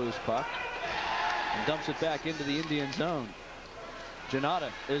 Retrieves the loose puck and dumps it back into the Indian zone. Janata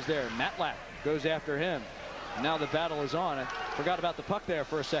is there. Matlack goes after him. Now the battle is on. I forgot about the puck there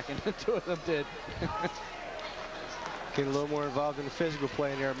for a second. The two of them did. Getting a little more involved in the physical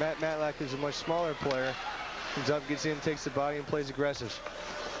play in there. Matt Matlack is a much smaller player. Comes up, gets in, takes the body, and plays aggressive.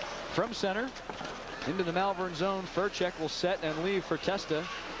 From center into the Malvern zone. Furchek will set and leave for Testa.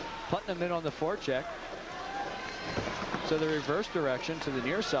 Putnam in on the forecheck. So the reverse direction to the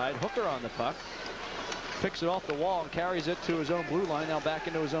near side. Hooker on the puck. Picks it off the wall and carries it to his own blue line. Now back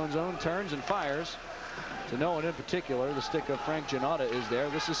into his own zone. Turns and fires. To no one in particular. The stick of Frank Janata is there.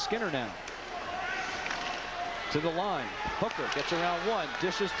 This is Skinner now. To the line. Hooker gets around one.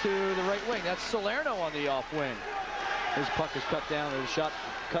 Dishes to the right wing. That's Salerno on the off wing. His puck is cut down. There's a shot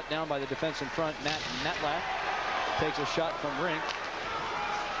cut down by the defense in front. Matlack takes a shot from Rink.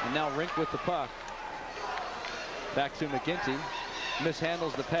 And now Rink with the puck. Back to McGinty.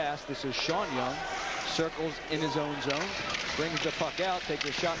 Mishandles the pass. This is Sean Young. Circles in his own zone. Brings the puck out. Takes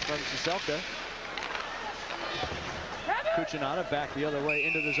a shot from Ciselka. Cuccinata back the other way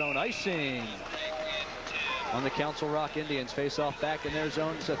into the zone. Icing on the Council Rock Indians. Face off back in their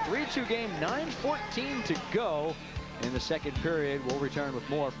zone. It's a 3-2 game. 9:14 to go in the second period. We'll return with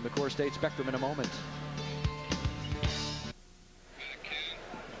more from the Core State Spectrum in a moment.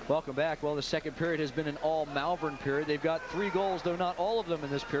 Welcome back. Well, the second period has been an all Malvern period. They've got 3 goals, though not all of them in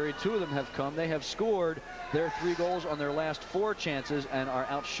this period. 2 of them have come. They have scored their 3 goals on their last 4 chances and are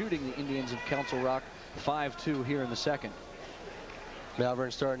out shooting the Indians of Council Rock 5-2 here in the second.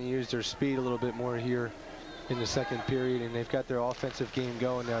 Malvern starting to use their speed a little bit more here in the second period, and they've got their offensive game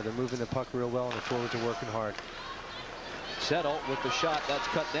going now. They're moving the puck real well, and the forwards are working hard. Settle with the shot. That's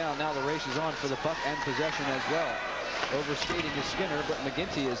cut down. Now the race is on for the puck and possession as well. Overskating is Skinner, but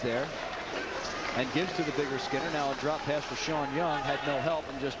McGinty is there and gives to the bigger Skinner. Now a drop pass for Sean Young. Had no help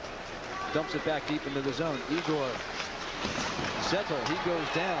and just dumps it back deep into the zone. Igor Settle, he goes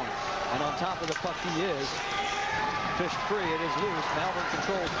down, and on top of the puck he is. Fished free, it is loose. Malvern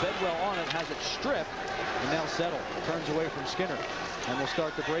controls. Bedwell on it, has it stripped, and now Settle turns away from Skinner and will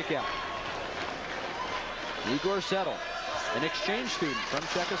start the breakout. Igor Settle, an exchange student from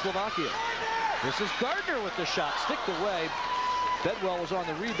Czechoslovakia. This is Gardner with the shot, sticked away. Bedwell was on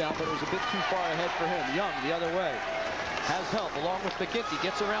the rebound, but it was a bit too far ahead for him. Young the other way. Has help along with McGinty.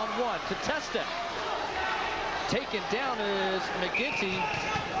 Gets around one to Testa. Taken down is McGinty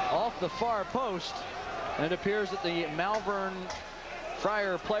off the far post. And it appears that the Malvern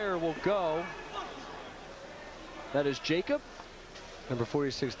Friar player will go. That is Jacob. Number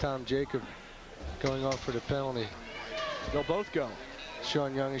 46, Tom Jacob, going off for the penalty. They'll both go.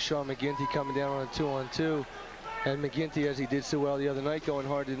 Sean Young and Sean McGinty coming down on a 2-on-2. And McGinty, as he did so well the other night, going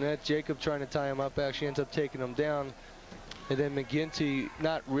hard to the net. Jacob trying to tie him up actually ends up taking him down. And then McGinty,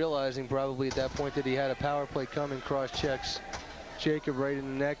 not realizing probably at that point that he had a power play coming, cross-checks Jacob right in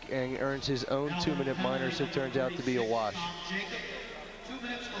the neck and earns his own 2-minute minor, so it turns out to be a wash.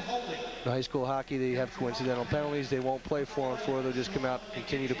 In high school hockey, they have coincidental penalties. They won't play 4-on-4. They'll just come out and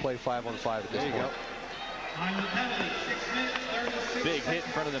continue to play 5-on-5 at this point. There you go. Big hit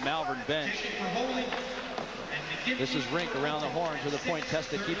in front of the Malvern bench. This is Rink around the horn to the point.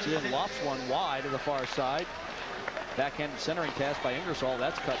 Testa keeps it in, lofts one wide to the far side. Backhand centering pass by Ingersoll.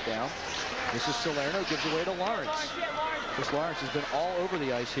 That's cut down. This is Salerno, gives away to Lawrence. Chris Lawrence has been all over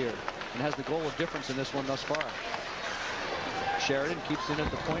the ice here and has the goal of difference in this one thus far. Sheridan keeps it at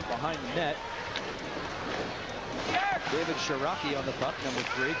the point behind the net. David Shiraki on the puck, number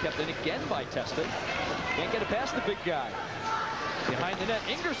 3, kept in again by Testa. Can't get it past the big guy. Behind the net,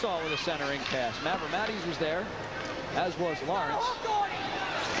 Ingersoll with a centering pass. Mavromatis was there, as was Lawrence.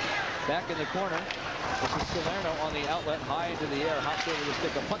 Back in the corner. This is Salerno on the outlet, high into the air, hops over the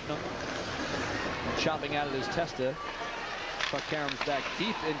stick of Putnam. And chopping out of his Testa. Puck caroms back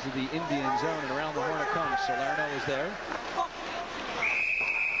deep into the Indian zone, and around the horn it comes. Salerno is there.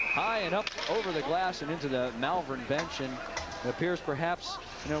 High and up over the glass and into the Malvern bench, and it appears perhaps,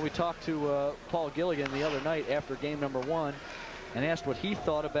 you know, we talked to Paul Gilligan the other night after game number 1 and asked what he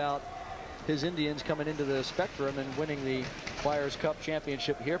thought about his Indians coming into the Spectrum and winning the Flyers Cup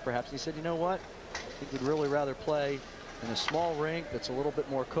championship here perhaps. He said, you know what, I think we'd really rather play in a small rink that's a little bit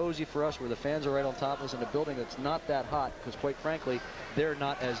more cozy for us, where the fans are right on top of us, in a building that's not that hot, because quite frankly they're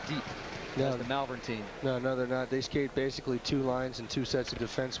not as deep as the Malvern team. No, they're not. They skate basically 2 lines and 2 sets of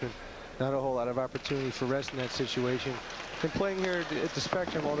defensemen. Not a whole lot of opportunity for rest in that situation. And playing here at the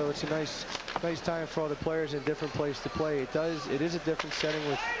Spectrum, although it's a nice time for all the players, and a different place to play, it is a different setting.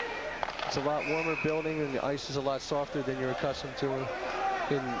 It's a lot warmer building, and the ice is a lot softer than you're accustomed to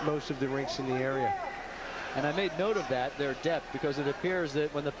in most of the rinks in the area. And I made note of that, their depth, because it appears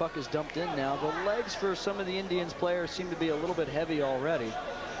that when the puck is dumped in now, the legs for some of the Indians players seem to be a little bit heavy already,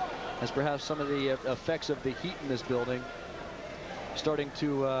 as perhaps some of the effects of the heat in this building starting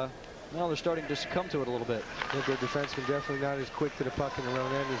to, well, they're starting to succumb to it a little bit. Yeah, the defensemen definitely not as quick to the puck in their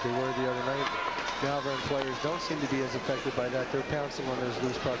own end as they were the other night. Malvern players don't seem to be as affected by that. They're pouncing on those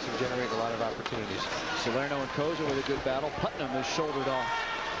loose pucks and generating a lot of opportunities. Salerno and Koza with a good battle. Putnam is shouldered off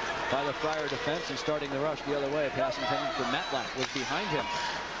by the Friar defense and starting the rush the other way. Pass intended for Matlack was behind him.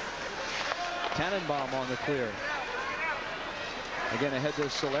 Tannenbaum on the clear. Again ahead to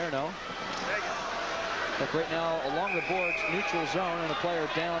Salerno. But right now along the boards, neutral zone, and a player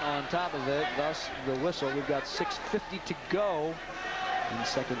down on top of it, thus the whistle. We've got 6:50 to go in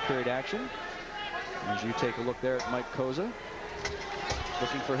second period action. As you take a look there at Mike Koza,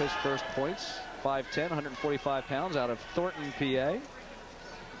 looking for his first points. 5'10", 145 pounds, out of Thornton, PA.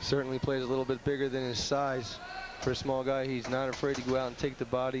 Certainly plays a little bit bigger than his size. For a small guy, he's not afraid to go out and take the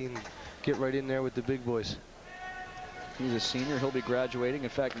body and get right in there with the big boys. He's a senior. He'll be graduating. In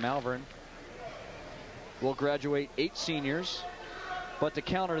fact, Malvern will graduate 8 seniors. But to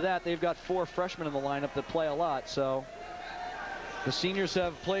counter that, they've got 4 freshmen in the lineup that play a lot. So the seniors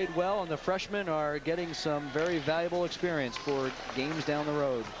have played well, and the freshmen are getting some very valuable experience for games down the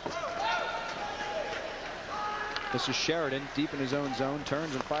road. This is Sheridan deep in his own zone,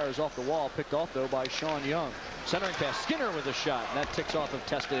 turns and fires off the wall, picked off though by Sean Young. Centering pass, Skinner with a shot, and that ticks off of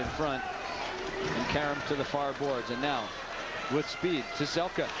Testa in front. And Karam to the far boards, and now with speed to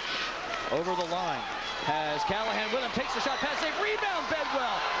Zelka. Over the line, has Callahan with him, takes the shot, pass save, rebound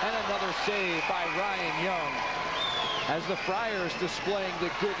Bedwell, and another save by Ryan Young. As the Friars displaying the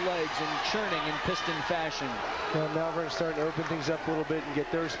good legs and churning in piston fashion. Well, Malvern starting to open things up a little bit and get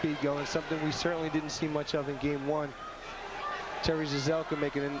their speed going, something we certainly didn't see much of in game 1. Terry Zazelka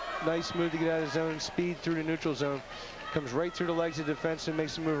making a nice move to get out of zone, speed through the neutral zone. Comes right through the legs of the defense and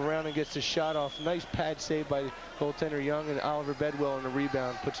makes a move around and gets the shot off. Nice pad save by goaltender Young, and Oliver Bedwell on the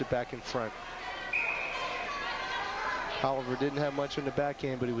rebound puts it back in front. Oliver didn't have much on the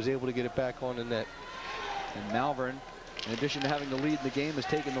backhand, but he was able to get it back on the net. And Malvern, in addition to having the lead in the game, has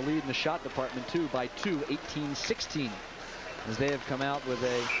taken the lead in the shot department too by 2, 18-16, as they have come out with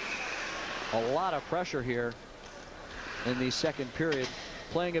a lot of pressure here in the second period,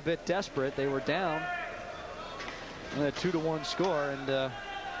 playing a bit desperate. They were down on a 2-1 score, and well,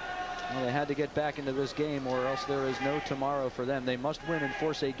 they had to get back into this game, or else there is no tomorrow for them. They must win and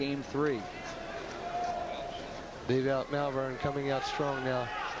force a game 3. They've out Malvern coming out strong now.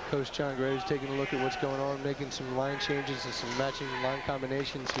 Coach John Graves taking a look at what's going on, making some line changes and some matching line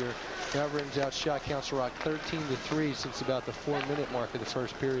combinations here. Malvern's outshot Council Rock 13-3 since about the 4-minute mark of the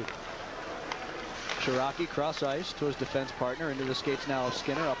first period. Shiraki cross ice to his defense partner. Into the skates now of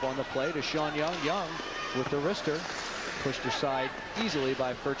Skinner. Up on the play to Sean Young. Young with the wrister. Pushed aside easily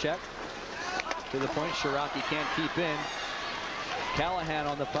by Furchek. To the point, Shiraki can't keep in. Callahan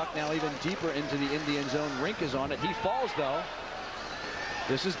on the puck, now even deeper into the Indian zone. Rink is on it. He falls, though.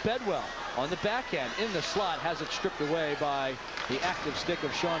 This is Bedwell on the backhand in the slot. Has it stripped away by the active stick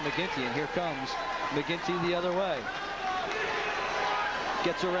of Sean McGinty. And here comes McGinty the other way.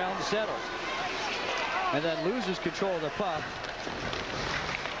 Gets around Settle. And then loses control of the puck.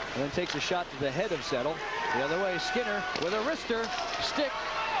 And then takes a shot to the head of Settle. The other way, Skinner with a wrister.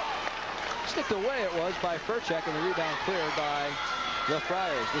 Sticked away it was by Furchek, and the rebound cleared by the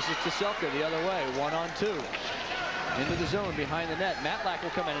Friars. This is Tselka the other way, 1-on-2. Into the zone behind the net. Matlack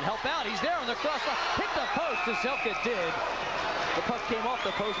will come in and help out. He's there on the cross line. Hit the post. Tselka did. The puck came off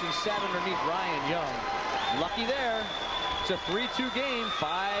the post and sat underneath Ryan Young. Lucky there. It's a 3-2 game.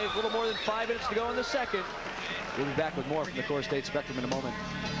 A little more than 5 minutes to go in the second. We'll be back with more from the Core State Spectrum in a moment.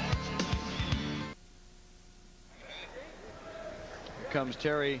 Here comes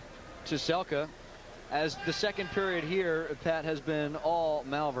Terry Tselka. As the second period here, Pat, has been all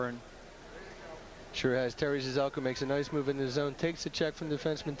Malvern. Sure has. Terry Tselka makes a nice move in the zone, takes the check from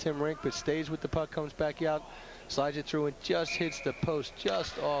defenseman Tim Rink, but stays with the puck, comes back out, slides it through, and just hits the post,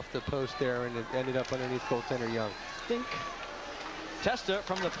 just off the post there, and it ended up underneath goaltender Young. Think. Testa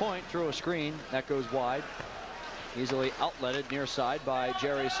from the point through a screen. That goes wide. Easily outletted near side by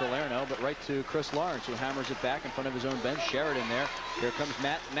Jerry Salerno, but right to Chris Lawrence, who hammers it back in front of his own bench. Sheridan there. Here comes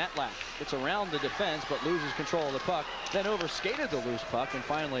Matlack. It's around the defense, but loses control of the puck. Then overskated the loose puck, and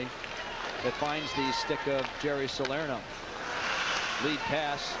finally it finds the stick of Jerry Salerno. Lead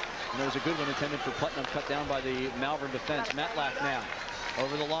pass. And there was a good one intended for Putnam, cut down by the Malvern defense. Matlack now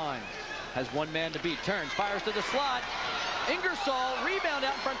over the line. Has one man to beat. Turns, fires to the slot. Ingersoll, rebound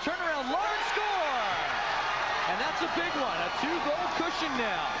out in front, turnaround, Lawrence score! And that's a big one, a 2-goal cushion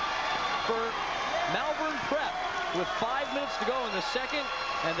now for Malvern Prep with 5 minutes to go in the second,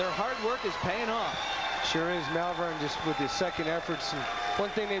 and their hard work is paying off. Sure is. Malvern just with his second efforts. And one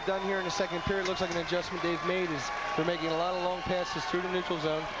thing they've done here in the second period, looks like an adjustment they've made, is they're making a lot of long passes through the neutral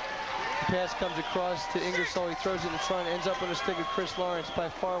zone. The pass comes across to Ingersoll. He throws it in front, ends up on the stick of Chris Lawrence, by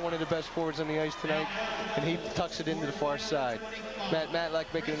far one of the best forwards on the ice tonight, and he tucks it into the far side. Matlack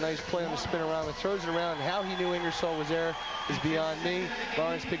making a nice play on the spin around and throws it around. How he knew Ingersoll was there is beyond me.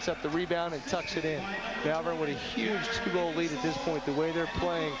 Lawrence picks up the rebound and tucks it in. Malvern with a huge 2-goal lead at this point. The way they're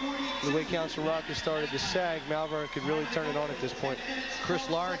playing, the way Council Rock has started to sag, Malvern could really turn it on at this point. Chris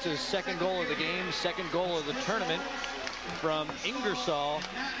Lawrence's second goal of the game, second goal of the tournament from Ingersoll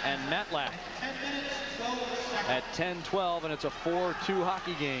and Matlack at 10-12, and it's a 4-2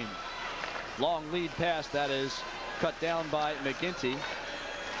 hockey game. Long lead pass that is cut down by McGinty.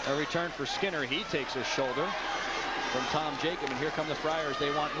 A return for Skinner. He takes a shoulder from Tom Jacob, and here come the Friars.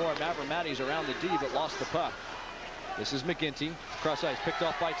 They want more. Mavromatis around the D, but lost the puck. This is McGinty. Cross ice, picked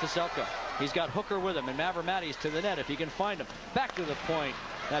off by Tselka. He's got Hooker with him, and Mavromatis to the net if he can find him. Back to the point.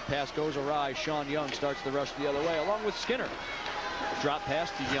 That pass goes awry. Sean Young starts the rush the other way, along with Skinner. Drop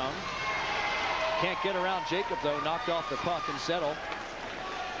pass to Young. Can't get around Jacob, though. Knocked off the puck, and Settle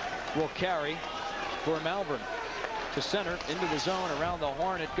will carry for Malvern. To center, into the zone, around the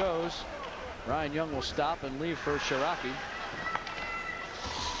horn it goes. Ryan Young will stop and leave for Shiraki.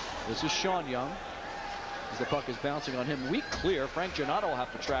 This is Sean Young. As the puck is bouncing on him, weak clear. Frank Giannotto will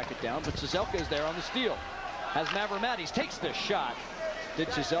have to track it down, but Tselka is there on the steal. As Mavromatis takes the shot. Did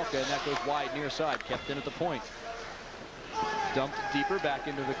Tselka, and that goes wide near side, kept in at the point. Dumped deeper back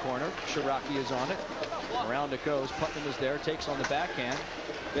into the corner. Shiraki is on it. Around it goes. Putnam is there, takes on the backhand.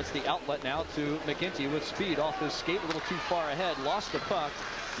 Gets the outlet now to McGinty with speed off his skate, a little too far ahead. Lost the puck.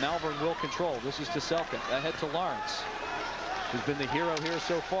 Malvern will control. This is Tselka. Ahead to Lawrence, who's been the hero here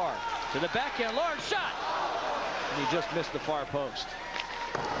so far. To the backhand, Lawrence shot! And he just missed the far post.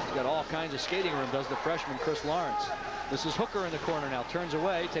 He's got all kinds of skating room, does the freshman Chris Lawrence. This is Hooker in the corner now. Turns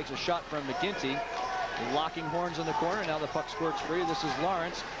away, takes a shot from McGinty. Locking horns in the corner. Now the puck squirts free. This is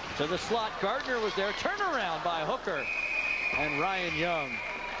Lawrence to the slot. Gardner was there. Turnaround by Hooker. And Ryan Young,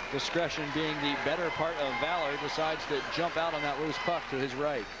 discretion being the better part of valor, decides to jump out on that loose puck to his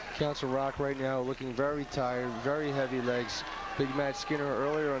right. Council Rock right now looking very tired, very heavy legs. Big Matt Skinner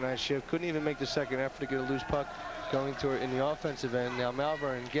earlier on that shift couldn't even make the second effort to get a loose puck going to it in the offensive end. Now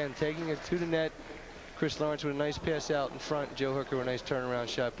Malvern again taking it to the net. Chris Lawrence with a nice pass out in front. Joe Hooker with a nice turnaround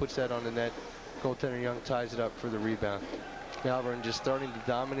shot, puts that on the net. Goaltender Young ties it up for the rebound. Malvern just starting to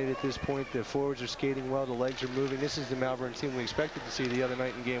dominate at this point. The forwards are skating well. The legs are moving. This is the Malvern team we expected to see the other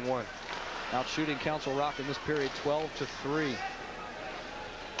night in game one. Out shooting Council Rock in this period 12-3.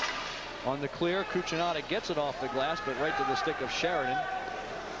 On the clear, Cucinotta gets it off the glass, but right to the stick of Sheridan.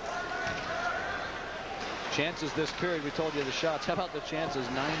 Chances this period, we told you the shots. How about the chances?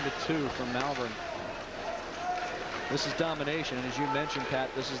 9-2 from Malvern. This is domination, and as you mentioned,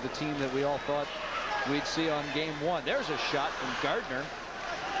 Pat, this is the team that we all thought we'd see on game one. There's a shot from Gardner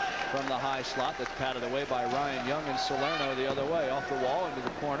from the high slot that's patted away by Ryan Young, and Salerno the other way, off the wall into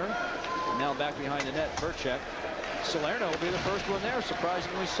the corner. And now back behind the net, Verchek. Salerno will be the first one there,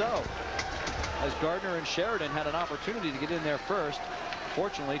 surprisingly so, as Gardner and Sheridan had an opportunity to get in there first.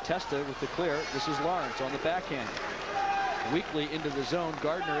 Fortunately, Testa with the clear. This is Lawrence on the backhand. Weakly into the zone.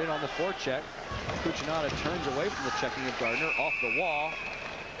 Gardner in on the forecheck. Cucinotta turns away from the checking of Gardner, off the wall.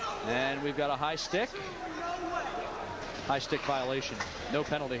 And we've got a high stick. High stick violation. No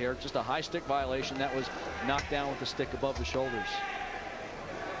penalty here, just a high stick violation. That was knocked down with the stick above the shoulders.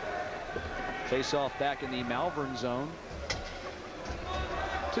 Face off back in the Malvern zone.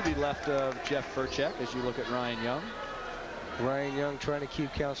 To the left of Jeff Verchek as you look at Ryan Young. Ryan Young trying to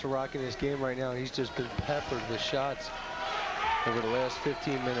keep Council Rock in his game right now. He's just been peppered with shots over the last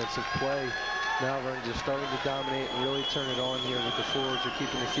 15 minutes of play. Malvern just starting to dominate and really turn it on here with the forwards. Are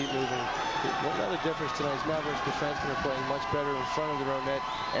keeping the feet moving. Another difference tonight is Malvern's defensemen are playing much better in front of their own net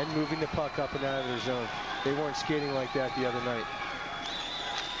and moving the puck up and out of their zone. They weren't skating like that the other night.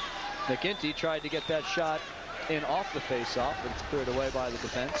 McGinty tried to get that shot in off the face-off, but it's cleared away by the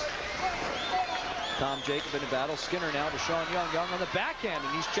defense. Tom Jacob in the battle. Skinner now to Sean Young. Young on the backhand,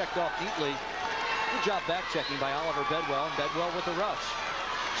 and he's checked off neatly. Good job back-checking by Oliver Bedwell, and Bedwell with the rush.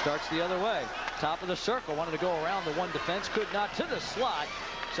 Starts the other way. Top of the circle. Wanted to go around the one defense. Could not, to the slot.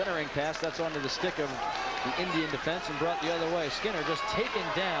 Centering pass. That's onto the stick of the Indian defense and brought the other way. Skinner just taken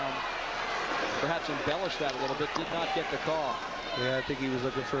down. Perhaps embellished that a little bit. Did not get the call. Yeah, I think he was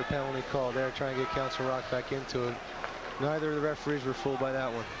looking for a penalty call there, trying to get Council Rock back into it. Neither of the referees were fooled by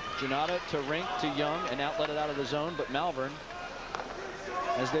that one. Janata to Rink to Young, and outlet it out of the zone, but Malvern,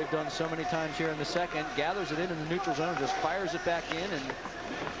 as they've done so many times here in the second, gathers it in the neutral zone, just fires it back in and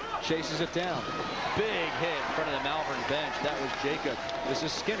chases it down. Big hit in front of the Malvern bench. That was Jacob. This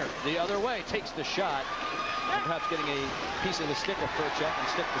is Skinner the other way, takes the shot, and perhaps getting a piece of the stick of Verchek and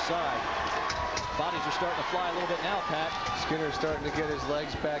stick beside. Bodies are starting to fly a little bit now, Pat. Skinner's starting to get his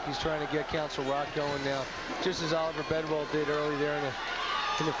legs back. He's trying to get Council Rock going now, just as Oliver Bedwell did early there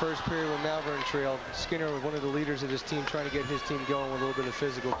in the first period when Malvern trailed. Skinner was one of the leaders of this team, trying to get his team going with a little bit of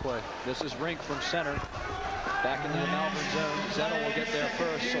physical play. This is Rink from center. Back into the Malvern zone. Zettel will get there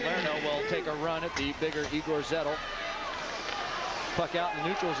first. Salerno will take a run at the bigger Igor Zettel. Puck out in the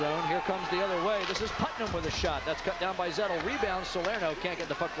neutral zone. Here comes the other way. This is Putnam with a shot. That's cut down by Zettel. Rebound. Salerno can't get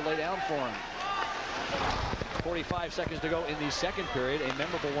the puck to lay down for him. 45 seconds to go in the second period. A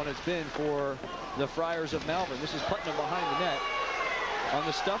memorable one it's been for the Friars of Malvern. This is Putnam behind the net. On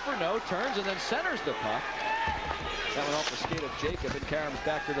the stuffer, no, turns and then centers the puck. That went off the skate of Jacob, and Karam's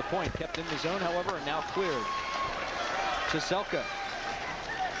back to the point. Kept in the zone, however, and now cleared. Chiselka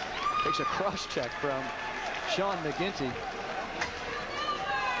takes a cross check from Sean McGinty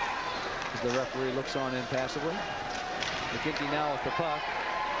as the referee looks on impassively. McGinty now with the puck.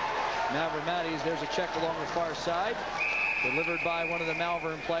 Malvern Matties, there's a check along the far side. Delivered by one of the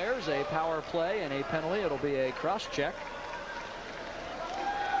Malvern players. A power play and a penalty. It'll be a cross check.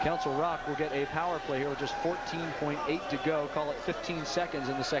 Council Rock will get a power play here with just 14.8 to go. Call it 15 seconds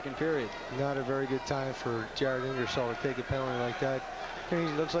in the second period. Not a very good time for Jared Ingersoll to take a penalty like that. And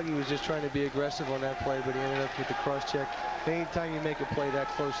he looks like he was just trying to be aggressive on that play, but he ended up with the cross check. Anytime you make a play that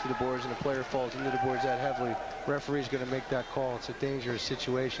close to the boards and a player falls into the boards that heavily, referee's going to make that call. It's a dangerous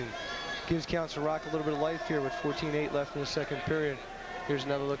situation. Gives Council Rock a little bit of life here with 14:8 left in the second period. Here's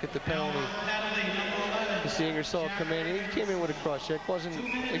another look at the penalty. You see Ingersoll come in. He came in with a cross check. Wasn't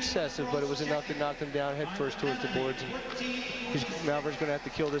excessive, but it was enough to knock them down head first towards the boards. And Malvern's going to have to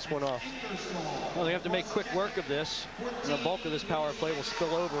kill this one off. Well, they have to make quick work of this. And the bulk of this power play will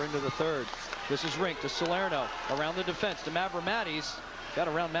spill over into the third. This is Rink to Salerno. Around the defense to Mavromatis. Got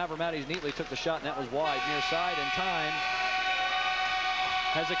around Mavromatis neatly, took the shot, and that was wide near side, and time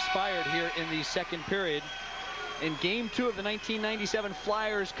has expired here in the second period. In game 2 of the 1997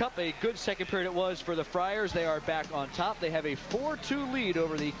 Flyers Cup, a good second period it was for the Friars. They are back on top. They have a 4-2 lead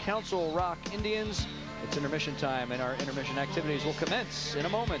over the Council Rock Indians. It's intermission time, and our intermission activities will commence in a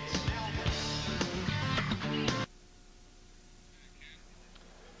moment.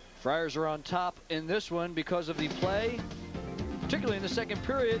 Friars are on top in this one because of the play, particularly in the second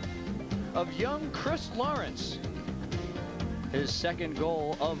period, of young Chris Lawrence. His second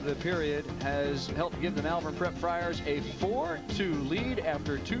goal of the period has helped give the Malvern Prep Friars a 4-2 lead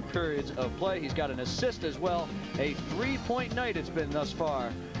after 2 periods of play. He's got an assist as well. A 3-point night it's been thus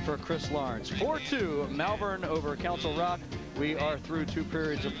far for Chris Lawrence. 4-2 Malvern over Council Rock. We are through 2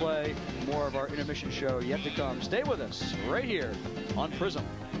 periods of play. More of our intermission show yet to come. Stay with us right here on Prism.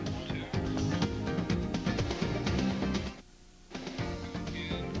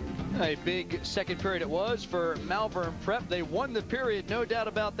 A big second period it was for Malvern Prep. They won the period, no doubt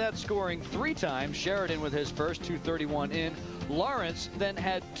about that, scoring 3 times. Sheridan with his first, 2:31 in. Lawrence then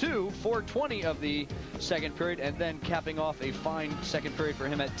had 2, 4:20 of the second period, and then capping off a fine second period for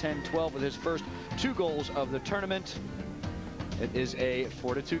him at 10:12 with his first 2 goals of the tournament. It is a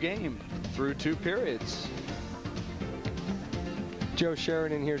 4-2 game through 2 periods. Joe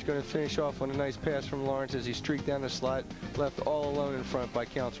Sheridan here is going to finish off on a nice pass from Lawrence as he streaked down the slot, left all alone in front by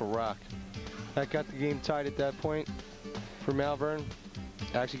Council Rock. That got the game tied at that point for Malvern.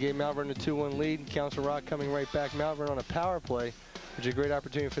 Actually gave Malvern a 2-1 lead. Council Rock coming right back. Malvern on a power play, which is a great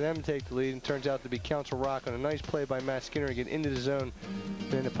opportunity for them to take the lead, and turns out to be Council Rock on a nice play by Matt Skinner to get into the zone.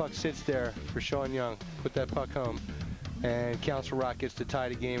 Then the puck sits there for Sean Young. Put that puck home. And Council Rock gets to tie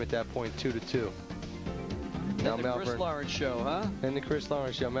the game at that point, 2-2. Now the Chris Lawrence show, huh? And the Chris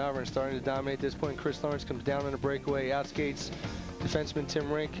Lawrence show. Malvern starting to dominate at this point. Chris Lawrence comes down on a breakaway, outskates defenseman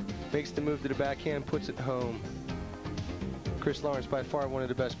Tim Rink, makes the move to the backhand, puts it home. Chris Lawrence by far one of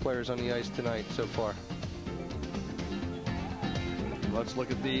the best players on the ice tonight so far. Let's look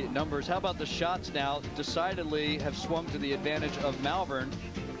at the numbers. How about the shots now? Decidedly have swung to the advantage of Malvern.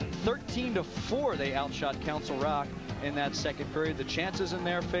 13-4 they outshot Council Rock in that second period. The chances in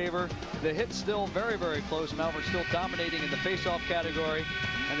their favor. The hits still very, very close. Malvern still dominating in the face-off category.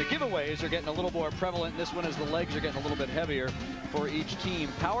 And the giveaways are getting a little more prevalent. This one as the legs are getting a little bit heavier for each team.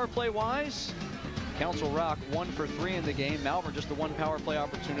 Power play-wise, Council Rock 1 for 3 in the game. Malvern just the 1 power play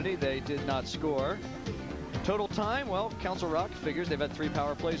opportunity. They did not score. Total time, well, Council Rock figures they've had 3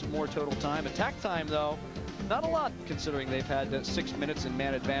 power plays, more total time. Attack time, though, not a lot, considering they've had 6 minutes in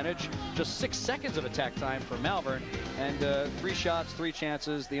man advantage. Just 6 seconds of attack time for Malvern. And 3 shots, 3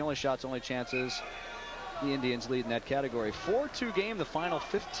 chances. The only shots, only chances. The Indians lead in that category. 4-2 game, the final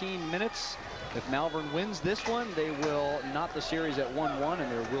 15 minutes. If Malvern wins this one, they will knot the series at 1-1,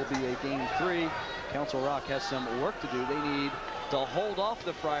 and there will be a game 3. Council Rock has some work to do. They need to hold off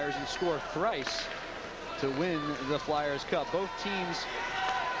the Friars and score thrice to win the Flyers Cup. Both teams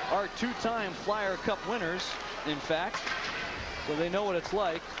are 2-time Flyer Cup winners, in fact, so they know what it's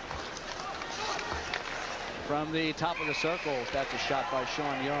like. From the top of the circle, that's a shot by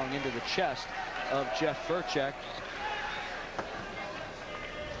Sean Young into the chest of Jeff Furchek.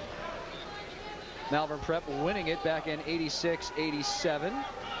 Malvern Prep winning it back in 86-87.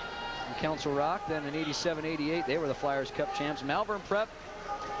 Council Rock then in 87-88, they were the Flyers Cup champs. Malvern Prep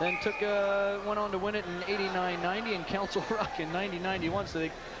then went on to win it in 89-90, and Council Rock in 90-91, so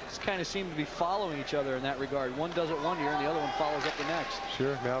they just kind of seem to be following each other in that regard. One does it one year and the other one follows up the next.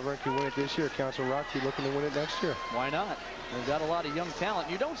 Sure, Malvern can win it this year. Council Rock be looking to win it next year. Why not? They've got a lot of young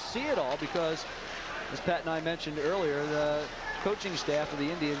talent. You don't see it all because, as Pat and I mentioned earlier, the coaching staff of the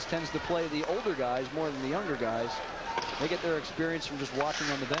Indians tends to play the older guys more than the younger guys. They get their experience from just watching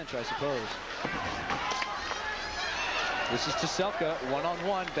on the bench, I suppose. This is Tuselka,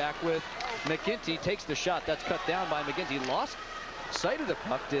 one-on-one, back with McGinty. Takes the shot. That's cut down by McGinty. Lost sight of the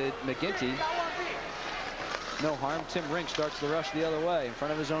puck, did McGinty. No harm. Tim Rink starts the rush the other way. In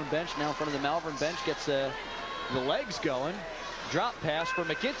front of his own bench, now in front of the Malvern bench. Gets the legs going. Drop pass for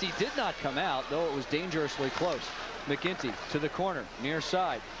McGinty. Did not come out, though it was dangerously close. McGinty to the corner, near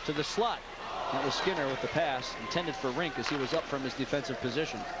side, to the slot. That was Skinner with the pass, intended for Rink as he was up from his defensive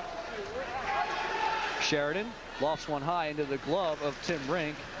position. Sheridan lofts one high into the glove of Tim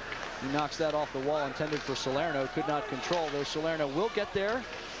Rink. He knocks that off the wall, intended for Salerno. Could not control, though Salerno will get there.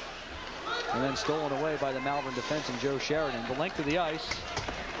 And then stolen away by the Malvern defense and Joe Sheridan. The length of the ice.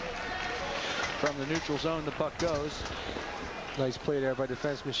 From the neutral zone, the puck goes. Nice play there by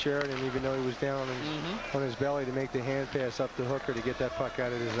defenseman Sheridan, even though he was down on his belly, to make the hand pass up to Hooker to get that puck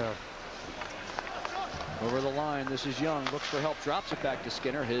out of the zone. Over the line, this is Young. Looks for help, drops it back to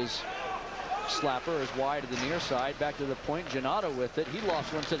Skinner. His slapper is wide to the near side. Back to the point, Giannotto with it. He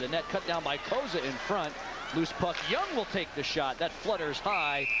lost one to the net, cut down by Koza in front. Loose puck, Young will take the shot. That flutters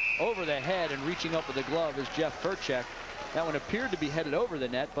high over the head, and reaching up with the glove is Jeff Furchek. That one appeared to be headed over the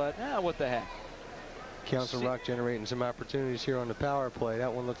net, but what the heck. Council Rock generating some opportunities here on the power play.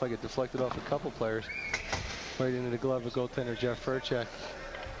 That one looked like it deflected off a couple players. Right into the glove of goaltender Jeff Furchek.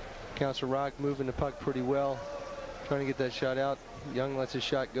 Council Rock moving the puck pretty well. trying to get that shot out. Young lets his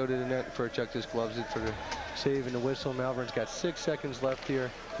shot go to the net. Furchuk just gloves it for the save and the whistle. Malvern's got 6 seconds left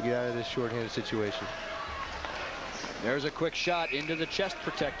here to get out of this shorthanded situation. There's a quick shot into the chest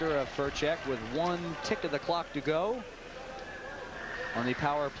protector of Furchuk with 1 tick of the clock to go on the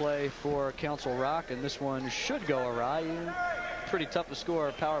power play for Council Rock, and this one should go awry. Pretty tough to score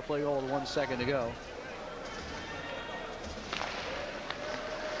a power play goal with 1 second to go.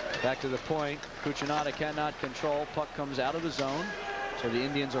 Back to the point. Cucinotta cannot control. Puck comes out of the zone, so the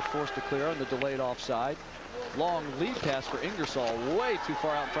Indians are forced to clear on the delayed offside. Long lead pass for Ingersoll, way too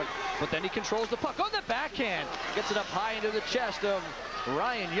far out in front, but then he controls the puck on the backhand, gets it up high into the chest of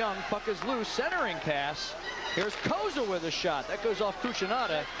Ryan Young. Puck is loose, centering pass. Here's Koza with a shot that goes off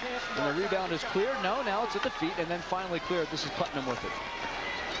Cucinotta, and the rebound is cleared. No, now it's at the feet, and then finally cleared. This is Putnam with it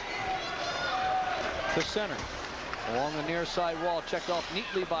to center along the near side wall, checked off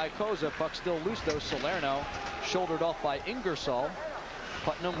neatly by Koza. Puck still loose though. Salerno shouldered off by Ingersoll.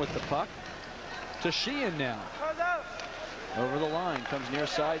 Putnam with the puck to Sheehan now. Over the line, comes near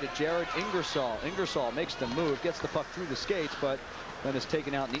side to Jared Ingersoll. Ingersoll makes the move, gets the puck through the skates, but then is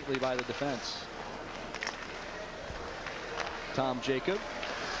taken out neatly by the defense. Tom Jacob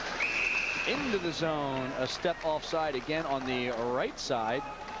into the zone. A step offside again on the right side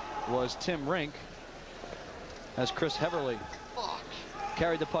was Tim Rink, as Chris Heverly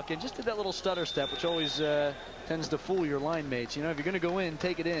carried the puck in. Just did that little stutter step, which always tends to fool your line mates. You know, if you're going to go in,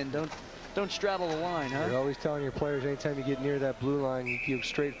 take it in. Don't straddle the line, huh? You're always telling your players anytime you get near that blue line, you go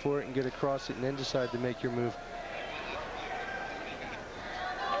straight for it and get across it and then decide to make your move.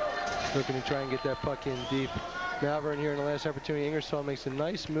 Looking to try and get that puck in deep. Malvern here in the last opportunity. Ingersoll makes a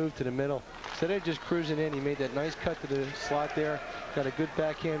nice move to the middle. Instead of just cruising in, he made that nice cut to the slot there. Got a good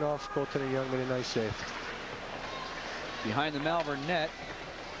backhand off. Goaltender Young made a nice save. Behind the Malvern net,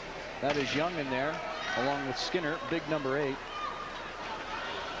 that is Young in there, along with Skinner, big number 8.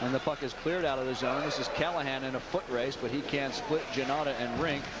 And the puck is cleared out of the zone. This is Callahan in a foot race, but he can't split Giannotta and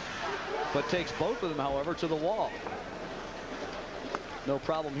Rink, but takes both of them, however, to the wall. No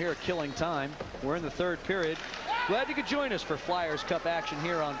problem here, killing time. We're in the 3rd period. Glad you could join us for Flyers Cup action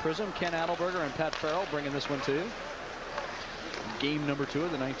here on Prism. Ken Adelberger and Pat Farrell bringing this one to you. Game number 2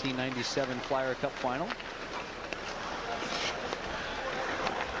 of the 1997 Flyer Cup final.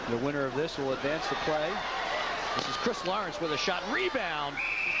 The winner of this will advance to play. This is Chris Lawrence with a shot. Rebound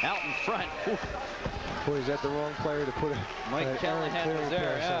out in front. Oof. Boy, is that the wrong player to put a Mike Callahan was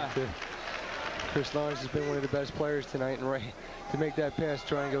there, yeah. Chris Lawrence has been one of the best players tonight, and right to make that pass,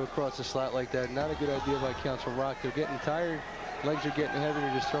 try and go across the slot like that. Not a good idea by Council Rock. They're getting tired. Legs are getting heavy.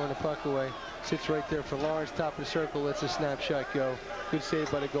 They're just throwing the puck away. Sits right there for Lawrence, top of the circle, lets a snapshot go. Good save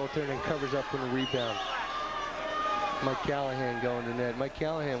by the goaltender and covers up on the rebound. Mike Callahan going to net. Mike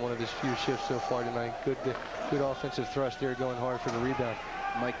Callahan, one of his few shifts so far tonight. Good offensive thrust there, going hard for the rebound.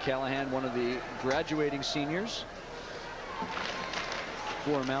 Mike Callahan, one of the graduating seniors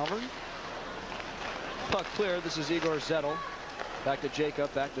for Malvern. Puck clear. This is Igor Zettel. Back to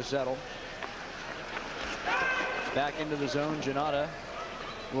Jacob, back to Zettel. Back into the zone. Giannotta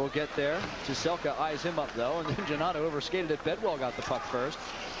will get there. Tuselka eyes him up though, and then Giannotta overskated it. Bedwell got the puck first.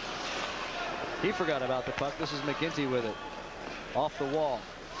 He forgot about the puck. This is McGinty with it. Off the wall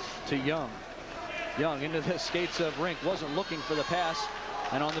to Young. Young into the skates of Rink. Wasn't looking for the pass.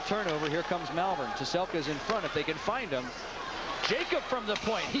 And on the turnover, here comes Malvern. Tuselka's in front if they can find him. Jacob from the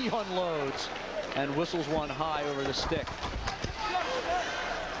point. He unloads and whistles one high over the stick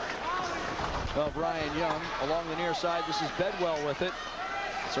of Ryan Young. Along the near side, this is Bedwell with it.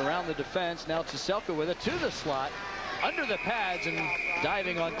 It's around the defense. Now Tuselka with it to the slot. Under the pads and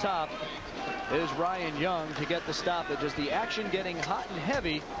diving on top is Ryan Young to get the stoppage. As the action getting hot and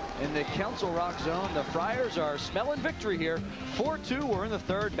heavy in the Council Rock zone. The Friars are smelling victory here. 4-2. We're in the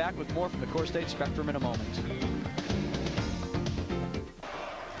 3rd. Back with more from the Core State Spectrum in a moment.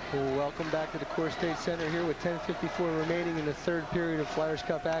 Well, welcome back to the Core State Center here with 10:54 remaining in the 3rd period of Flyers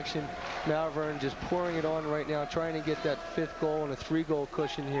Cup action. Malvern just pouring it on right now, trying to get that 5th goal and a 3-goal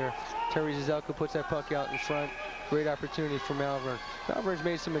cushion here. Terry Zazelka puts that puck out in front. Great opportunity for Malvern. Malvern's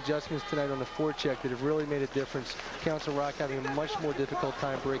made some adjustments tonight on the forecheck that have really made a difference. Council Rock having a much more difficult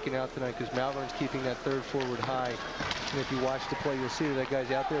time breaking out tonight because Malvern's keeping that 3rd forward high. And if you watch the play, you'll see that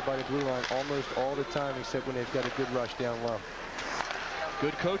guy's out there by the blue line almost all the time, except when they've got a good rush down low.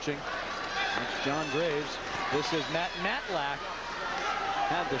 Good coaching. That's John Graves. This is Matt Matlack.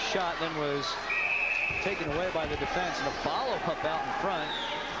 Had the shot, then was taken away by the defense, and a follow-up out in front.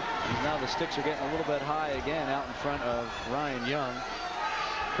 And now the sticks are getting a little bit high again out in front of Ryan Young.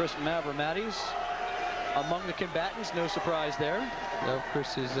 Chris Mavromatis among the combatants, no surprise there. No,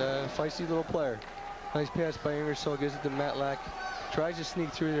 Chris is a feisty little player. Nice pass by Ingersoll, gives it to Matlack. Tries to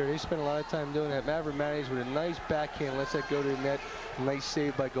sneak through there. They spent a lot of time doing that. Malvern manages with a nice backhand. Lets that go to the net. Nice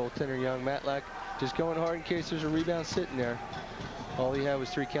save by goaltender Young. Matlack just going hard in case there's a rebound sitting there. All he had was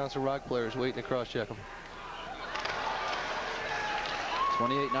 3 Council Rock players waiting to cross-check him.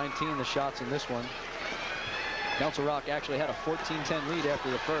 28-19 the shots in this one. Council Rock actually had a 14-10 lead after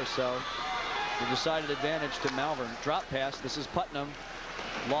the first, so the decided advantage to Malvern. Drop pass. This is Putnam.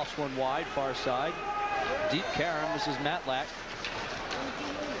 Lost one wide, far side. Deep carom. This is Matlack.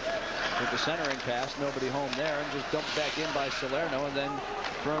 With the centering pass, nobody home there, and just dumped back in by Salerno, and then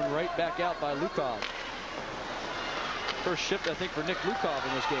thrown right back out by Lukov. First shift, I think, for Nick Lukov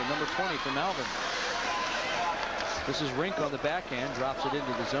in this game, number 20 for Malvern. This is Rink on the backhand, drops it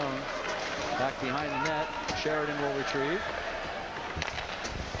into the zone. Back behind the net, Sheridan will retrieve.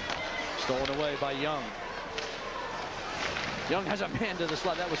 Stolen away by Young. Young has a man to the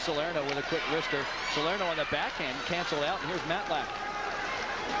slot. That was Salerno with a quick wrister. Salerno on the backhand, canceled out, and here's Matlack.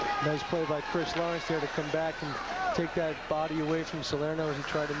 Nice play by Chris Lawrence there to come back and take that body away from Salerno as he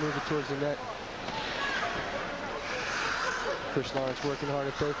tried to move it towards the net. Chris Lawrence working hard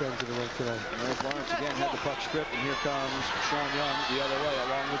at both ends of the rink tonight. There's Lawrence again, had the puck stripped, and here comes Sean Young the other way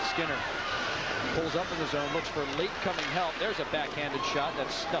along with Skinner. Pulls up in the zone, looks for late coming help. There's a backhanded shot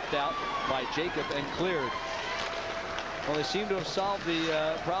that's stuffed out by Jacob and cleared. Well, they seem to have solved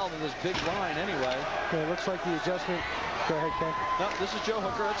the problem of this big line anyway. Yeah, it looks like the adjustment. Go ahead, Ken. No, this is Joe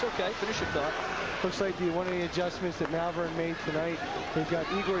Hooker. That's okay. Finish your thought. Looks like one of the adjustments that Malvern made tonight. They've got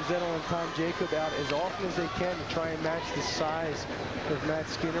Igor Zettel and Tom Jacob out as often as they can to try and match the size of Matt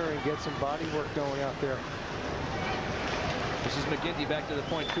Skinner and get some body work going out there. This is McGinty back to the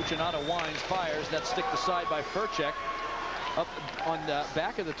point. Cucinato winds, fires. That stick to side by Furchek. Up on the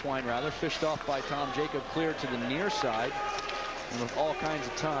back of the twine, rather. Fished off by Tom Jacob. Cleared to the near side. And with all kinds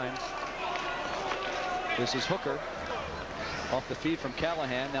of time. This is Hooker. Off the feed from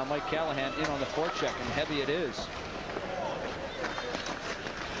Callahan. Now Mike Callahan in on the forecheck, and heavy it is.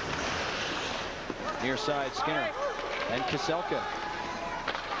 Near side, Skinner. And Kaselka.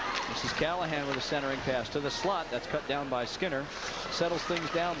 This is Callahan with a centering pass to the slot. That's cut down by Skinner. Settles things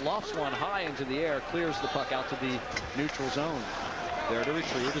down, lofts one high into the air, clears the puck out to the neutral zone. There to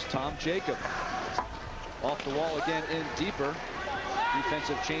retrieve is Tom Jacob. Off the wall again, in deeper.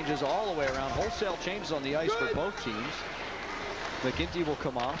 Defensive changes all the way around. Wholesale changes on the ice for both teams. McGinty will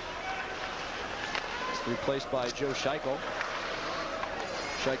come off. It's replaced by Joe Scheichel.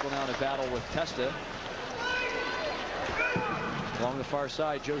 Scheichel now in a battle with Testa. Along the far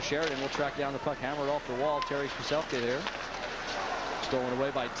side, Joe Sheridan will track down the puck, hammered off the wall. Terry Kuselka there. Stolen away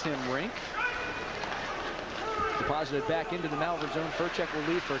by Tim Rink. Deposited back into the Malvern zone. Furchek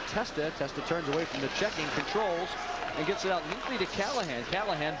will leave for Testa. Testa turns away from the checking, controls, and gets it out neatly to Callahan.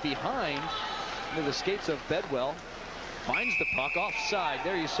 Callahan behind into the skates of Bedwell. Finds the puck offside.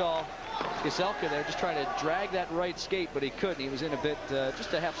 There you saw Kuselka there just trying to drag that right skate, but he couldn't. He was in a bit,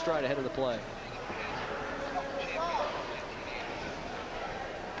 just a half stride ahead of the play.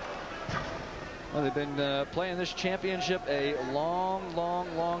 Well, they've been playing this championship a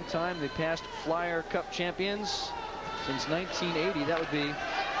long time. They passed Flyer Cup champions since 1980. That would be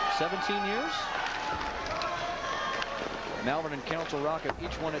 17 years. Malvern and Council Rock have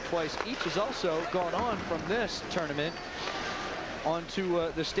each won it twice. Each has also gone on from this tournament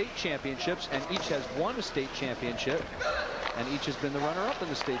onto the state championships, and each has won a state championship, and each has been the runner-up in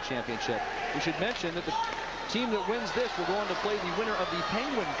the state championship. We should mention that the team that wins this will go on to play the winner of the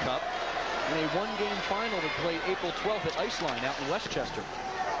Penguin Cup in a one-game final to play April 12th at Iceline out in Westchester.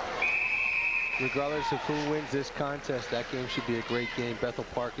 Regardless of who wins this contest, that game should be a great game. Bethel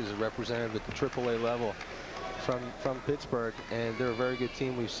Park is a representative at the AAA level from Pittsburgh, and they're a very good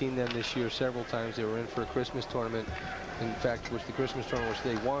team. We've seen them this year several times. They were in for a Christmas tournament, in fact, which the Christmas tournament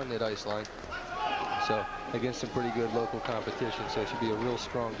which they won at Iceline. So against some pretty good local competition, so it should be a real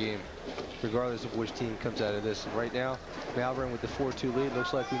strong game regardless of which team comes out of this. And right now, Malvern with the 4-2 lead.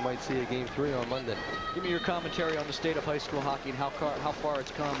 Looks like we might see a game 3 on Monday. Give me your commentary on the state of high school hockey and how far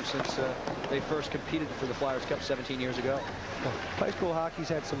it's come since they first competed for the Flyers Cup 17 years ago. Well, high school hockey's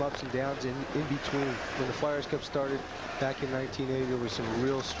had some ups and downs in between. When the Flyers Cup started back in 1980, there were some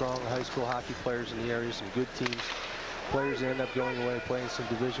real strong high school hockey players in the area, some good teams. Players that end up going away playing some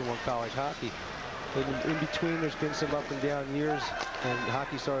Division I college hockey. In between, there's been some up and down years, and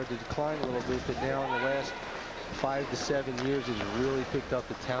hockey started to decline a little bit, but now in the last 5 to 7 years, it's really picked up.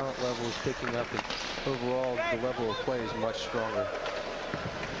 The talent level is picking up, and overall, the level of play is much stronger.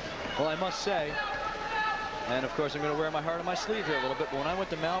 Well, I must say, and of course, I'm going to wear my heart on my sleeve here a little bit, but when I went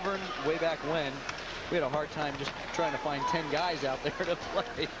to Malvern way back when, we had a hard time just trying to find 10 guys out there to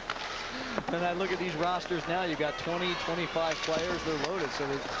play. And I look at these rosters now, you've got 20, 25 players, they're loaded, so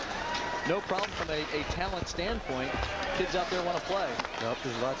there's no problem from a talent standpoint. Kids out there want to play. Nope,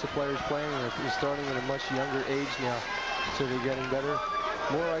 there's lots of players playing, and they're starting at a much younger age now, so they're getting better,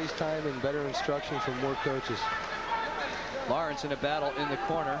 more ice time and better instruction from more coaches. Lawrence in a battle in the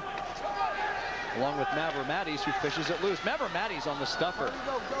corner, along with Malvern who fishes it loose. Malvern on the stuffer.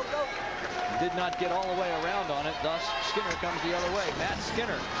 Did not get all the way around on it, thus Skinner comes the other way. Matt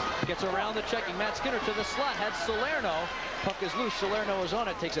Skinner gets around the checking. Matt Skinner to the slot, had Salerno. Puck is loose, Salerno is on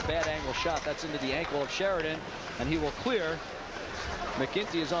it, takes a bad angle shot. That's into the ankle of Sheridan, and he will clear.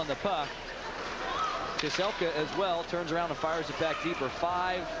 McGinty is on the puck. Kiselka as well, turns around and fires it back deeper.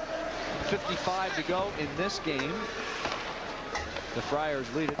 5:55 to go in this game. The Friars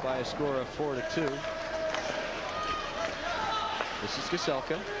lead it by a score of 4-2. This is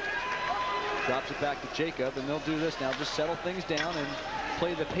Kiselka. Drops it back to Jacob, and they'll do this now. Just settle things down and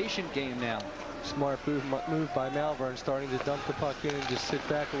play the patient game now. Smart move by Malvern, starting to dump the puck in and just sit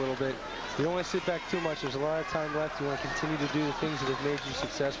back a little bit. You don't want to sit back too much. There's a lot of time left. You want to continue to do the things that have made you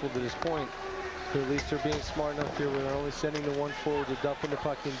successful to this point. But at least they're being smart enough here where they're only sending the one forward to dumping the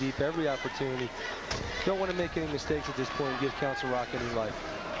puck in deep every opportunity. Don't want to make any mistakes at this point and give Council Rock any life.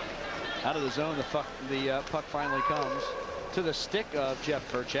 Out of the zone, the puck finally comes to the stick of Jeff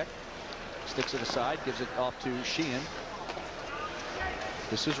Perchek. Sticks it aside, gives it off to Sheehan.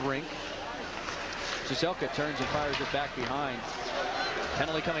 This is Rink. Cizelka turns and fires it back behind.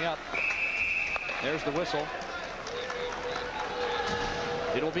 Penalty coming up. There's the whistle.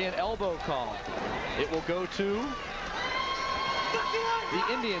 It'll be an elbow call. It will go to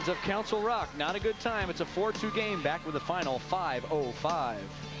the Indians of Council Rock. Not a good time. It's a 4-2 game. Back with the final 5:05.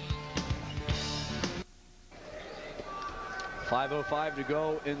 5:05 to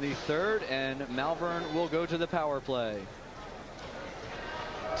go in the third, and Malvern will go to the power play.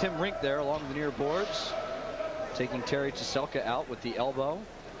 Tim Rink there along the near boards, taking Terry Ciselka out with the elbow.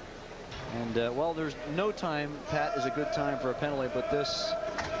 And well, there's no time, Pat, is a good time for a penalty, but this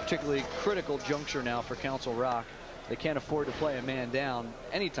particularly critical juncture now for Council Rock. They can't afford to play a man down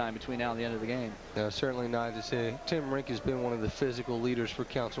anytime between now and the end of the game. No, certainly not. To say Tim Rink has been one of the physical leaders for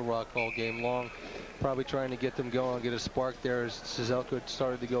Council Rock all game long. Probably trying to get them going, get a spark there as Cizelka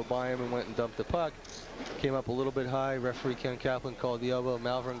started to go by him and went and dumped the puck. Came up a little bit high. Referee Ken Kaplan called the elbow.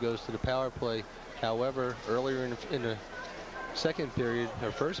 Malvern goes to the power play. However, earlier in the second period,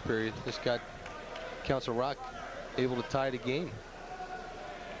 or first period, this got Council Rock able to tie the game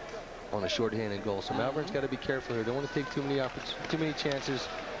on a shorthanded goal. So Malvern's got to be careful here. Don't want to take too many chances,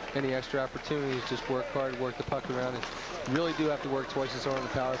 any extra opportunities. Just work hard, work the puck around, and really do have to work twice as hard on the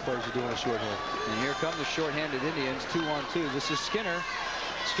power play as you do on a shorthand. And here come the shorthanded Indians, 2-on-2. This is Skinner.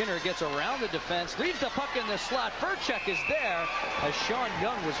 Skinner gets around the defense, leaves the puck in the slot. Furchek is there as Sean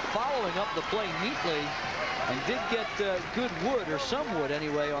Young was following up the play neatly and did get good wood, or some wood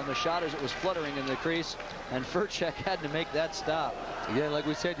anyway, on the shot as it was fluttering in the crease, and Furchek had to make that stop. Again, like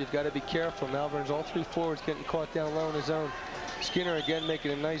we said, you've got to be careful. Malvern's all three forwards getting caught down low in his zone. Skinner again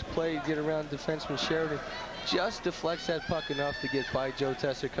making a nice play to get around defenseman Sheridan. Just deflects that puck enough to get by Joe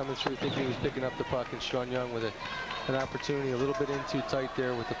Tesser coming through, thinking he was picking up the puck, and Sean Young with an opportunity a little bit in too tight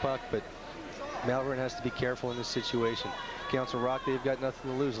there with the puck. But Malvern has to be careful in this situation. Council Rock, they've got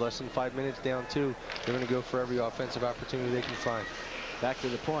nothing to lose. Less than 5 minutes, down 2. They're going to go for every offensive opportunity they can find. Back to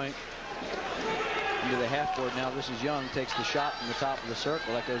the point. Into the half board now. This is Young, takes the shot from the top of the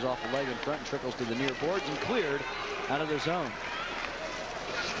circle. That goes off the leg in front and trickles to the near boards and cleared out of the zone.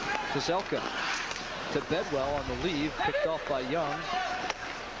 Ciselka to Bedwell on the leave, picked off by Young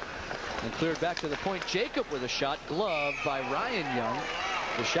and cleared back to the point. Jacob with a shot, gloved by Ryan Young.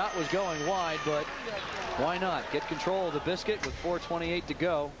 The shot was going wide, but why not get control of the biscuit with 4:28 to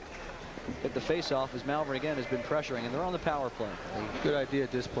go. Get the face-off as Malvern again has been pressuring, and they're on the power play. And good idea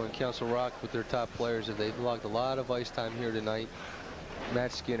at this point. Council Rock with their top players, if they've logged a lot of ice time here tonight.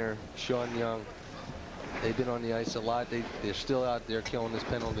 Matt Skinner, Sean Young, they've been on the ice a lot. They're still out there killing this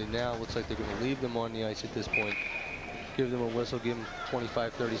penalty now. Looks like they're going to leave them on the ice at this point. Give them a whistle, give them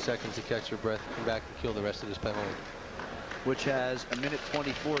 25-30 seconds to catch their breath, come back and kill the rest of this penalty. Which has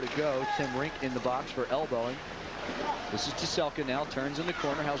 1:24 to go. Tim Rink in the box for elbowing. This is Ciselka now, turns in the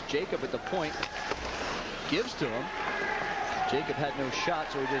corner, has Jacob at the point, gives to him. Jacob had no shot,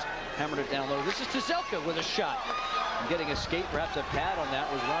 so he just hammered it down low. This is Ciselka with a shot. And getting a skate, perhaps a pad on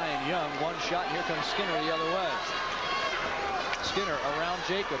that, was Ryan Young. One shot, and here comes Skinner the other way. Skinner around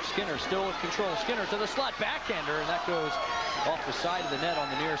Jacob. Skinner still with control. Skinner to the slot, backhander, and that goes off the side of the net on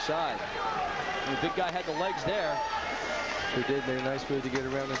the near side. And the big guy had the legs there. He did, made a nice move to get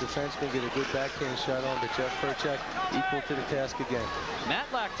around the defenseman, get a good backhand shot on, but Jeff Furchek equal to the task again.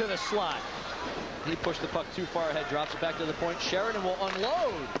 Matlack to the slot. He pushed the puck too far ahead, drops it back to the point. Sheridan will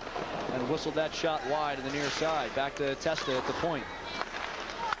unload and whistled that shot wide to the near side. Back to Testa at the point.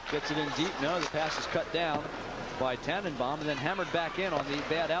 Gets it in deep. No, the pass is cut down by Tannenbaum and then hammered back in on the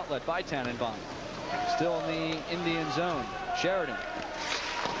bad outlet by Tannenbaum. Still in the Indian zone. Sheridan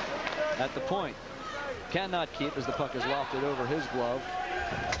at the point. Cannot keep as the puck is lofted over his glove.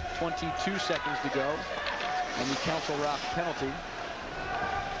 22 seconds to go. And the Council Rock penalty.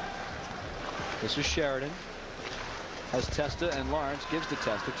 This is Sheridan. Has Testa and Lawrence. Gives to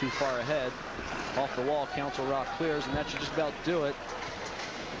Testa too far ahead. Off the wall. Council Rock clears, and that should just about do it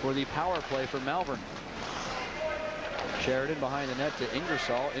for the power play for Malvern. Sheridan behind the net to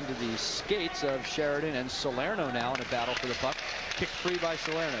Ingersoll into the skates of Sheridan and Salerno now in a battle for the puck. Kicked free by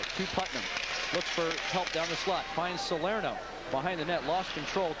Salerno to Putnam. Looks for help down the slot. Finds Salerno behind the net. Lost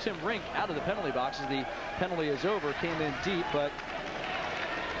control. Tim Rink out of the penalty box as the penalty is over. Came in deep, but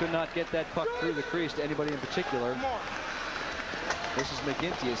could not get that puck through the crease to anybody in particular. This is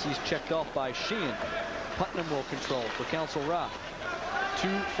McGinty as he's checked off by Sheehan. Putnam will control for Council Rock.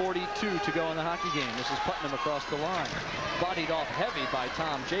 2:42 to go in the hockey game. This is Putnam across the line. Bodied off heavy by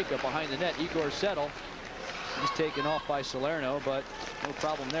Tom Jacob behind the net. Igor Settle. He's taken off by Salerno, but no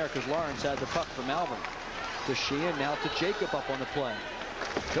problem there because Lawrence had the puck for Malvern. To Sheehan, now to Jacob up on the play.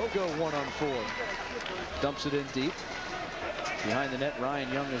 He'll go 1-on-4. Dumps it in deep. Behind the net,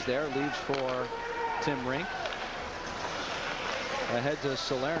 Ryan Young is there. Leaves for Tim Rink. Ahead to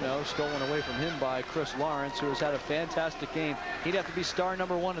Salerno, stolen away from him by Chris Lawrence, who has had a fantastic game. He'd have to be star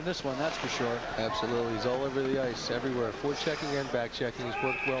 #1 in this one, that's for sure. Absolutely. He's all over the ice, everywhere. Forechecking and back-checking. He's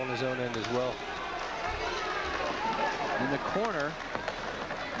worked well on his own end as well. In the corner,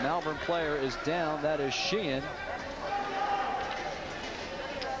 Malvern player is down. That is Sheehan.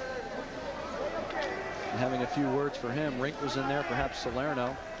 And having a few words for him. Rink was in there, perhaps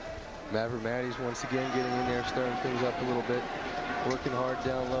Salerno. Maverick Matties once again getting in there, stirring things up a little bit. Working hard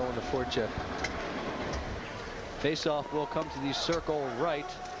down low on the forecheck. Face-off will come to the circle right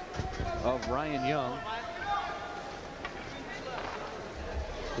of Ryan Young.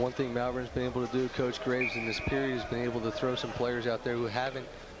 One thing Malvern's been able to do, Coach Graves, in this period has been able to throw some players out there who haven't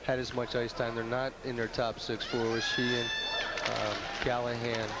had as much ice time. They're not in their top 6 forwards. Sheehan,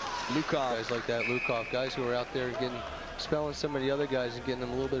 Callahan, Lukov. guys like that, Lukov, guys who are out there spelling some of the other guys and getting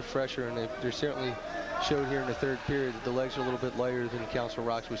them a little bit fresher, and they certainly showed here in the third period that the legs are a little bit lighter than Council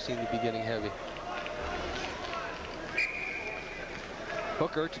Rocks, which seem to be getting heavy.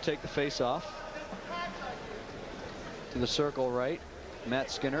 Hooker to take the face-off. To the circle right. Matt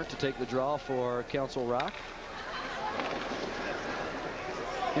Skinner to take the draw for Council Rock.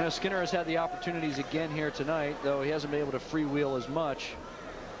 You know, Skinner has had the opportunities again here tonight, though he hasn't been able to freewheel as much.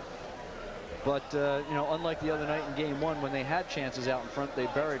 But, you know, unlike the other night in game 1, when they had chances out in front, they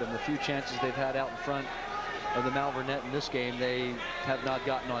buried them. The few chances they've had out in front of the Malvern net in this game, they have not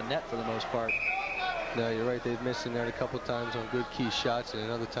gotten on net for the most part. No, you're right. They've missed in there a couple times on good key shots, and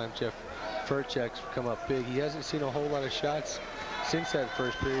another time Jeff Furchek's come up big. He hasn't seen a whole lot of shots since that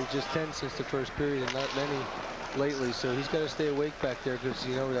first period, just 10 since the first period, and not many lately. So he's got to stay awake back there because,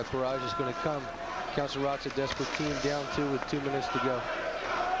 you know, that barrage is going to come. Council Rock's a desperate team, down 2 with 2 minutes to go.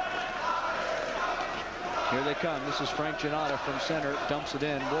 Here they come. This is Frank Giannotta from center. Dumps it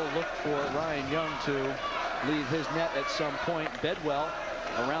in. We'll look for Ryan Young to leave his net at some point. Bedwell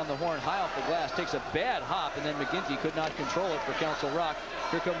around the horn, high off the glass, takes a bad hop, and then McGinty could not control it for Council Rock.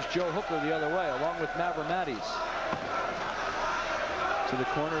 Here comes Joe Hooker the other way, along with Maverick Matties. To the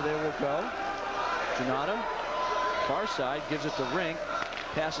corner they will go. Giannotta, far side, gives it to Rink.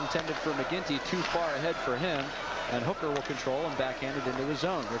 Pass intended for McGinty, too far ahead for him. And Hooker will control and backhand it into the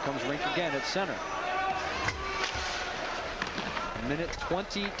zone. Here comes Rink again at center. Minute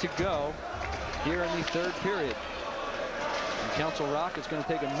 20 to go here in the third period. And Council Rock, it's going to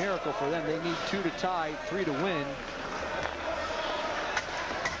take a miracle for them. They need 2 to tie, 3 to win.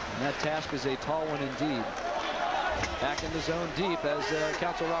 And that task is a tall one indeed. Back in the zone deep as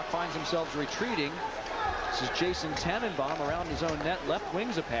Council Rock finds themselves retreating. This is Jason Tannenbaum around his own net. Left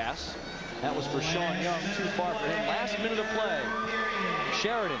wings a pass. That was for Sean Young. Too far for him. Last minute of play.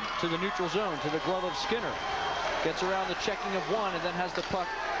 Sheridan to the neutral zone, to the glove of Skinner. Gets around the checking of one and then has the puck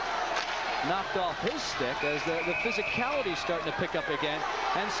knocked off his stick as the physicality starting to pick up again.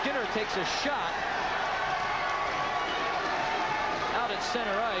 And Skinner takes a shot out at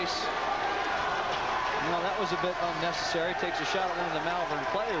center ice. Well, that was a bit unnecessary. Takes a shot at one of the Malvern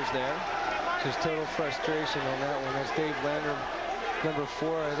players there. Just total frustration on that one. That's Dave Landrum number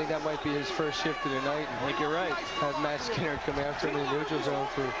 4. I think that might be his first shift of the night. I think you're right. Have Matt Skinner come after him in the neutral zone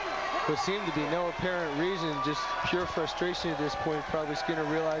for what seemed to be no apparent reason, just pure frustration at this point. Probably Skinner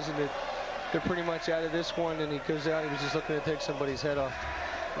realizing that they're pretty much out of this one, and he goes out. He was just looking to take somebody's head off.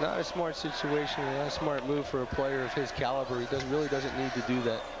 Not a smart situation, not a smart move for a player of his caliber. He really doesn't need to do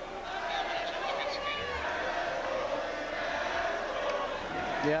that.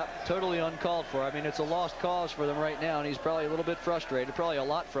 Yeah, totally uncalled for. I mean, it's a lost cause for them right now, and he's probably a little bit frustrated, probably a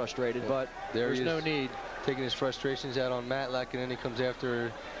lot frustrated, but there's no need. Taking his frustrations out on Matlack, and then he comes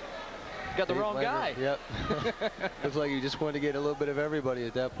after. Got the wrong guy. Yep. Looks like he just wanted to get a little bit of everybody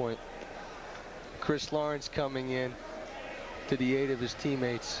at that point. Chris Lawrence coming in to the aid of his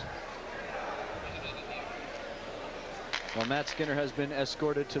teammates. Well, Matt Skinner has been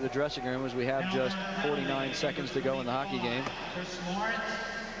escorted to the dressing room as we have just 49 seconds to go in the hockey game.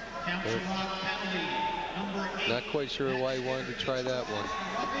 Not quite sure why he wanted to try that one.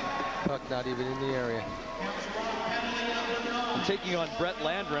 Puck not even in the area. And taking on Brett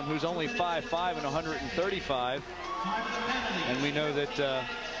Landrum, who's only 5'5" and 135. And we know that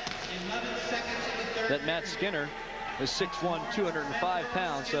that Matt Skinner is 6'1", 205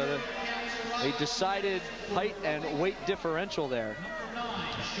 pounds. So a decided height and weight differential there.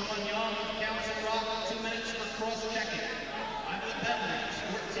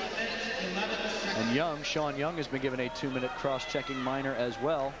 And Sean Young has been given a 2-minute cross-checking minor as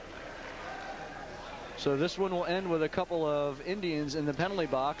well. So this one will end with a couple of Indians in the penalty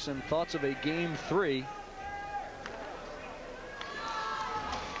box and thoughts of a game 3.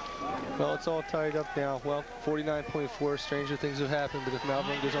 Well, it's all tied up now. Well, 49.4, stranger things have happened, but if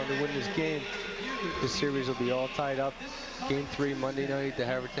Malvern goes on to win this game, the series will be all tied up. Game 3 Monday night at the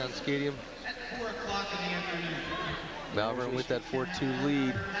Havertown Stadium. Malvern with that 4-2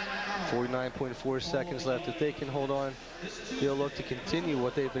 lead. 49.4 seconds left. If they can hold on, they'll look to continue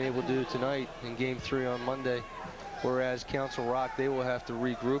what they've been able to do tonight in game 3 on Monday. Whereas Council Rock, they will have to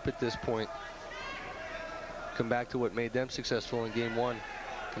regroup at this point. Come back to what made them successful in game 1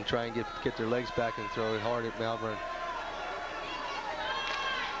 and try and get their legs back and throw it hard at Malvern.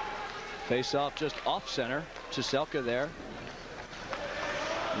 Face off just off center. Chiselka there.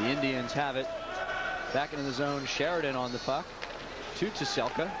 The Indians have it. Back into the zone. Sheridan on the puck to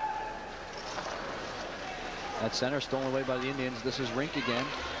Chiselka. That center stolen away by the Indians. This is Rink again.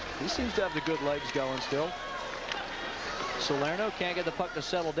 He seems to have the good legs going still. Salerno can't get the puck to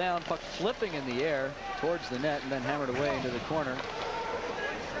settle down. Puck flipping in the air towards the net and then hammered away into the corner.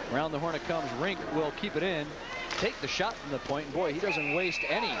 Around the horn it comes. Rink will keep it in. Take the shot from the point. And boy, he doesn't waste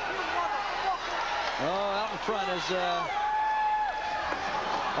any. Oh, out in front is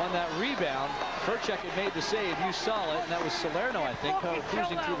on that rebound. Furchek had made the save. You saw it, and that was Salerno, I think,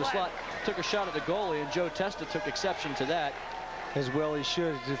 cruising through the slot. Took a shot at the goalie, and Joe Testa took exception to that. As well he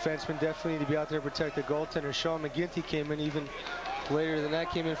should. The defenseman definitely need to be out there to protect the goaltender. Sean McGinty came in even later than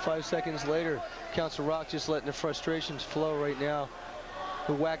that. Came in 5 seconds later. Council Rock just letting the frustrations flow right now.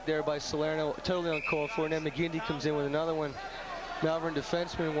 The whack there by Salerno, totally uncalled for, and then McGinty comes in with another one. Malvern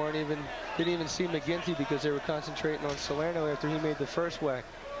defensemen didn't even see McGinty because they were concentrating on Salerno after he made the first whack.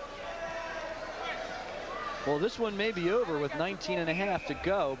 Well, this one may be over with 19.5 to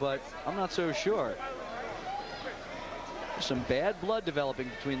go, but I'm not so sure. Some bad blood developing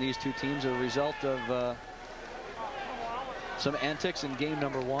between these two teams as a result of some antics in game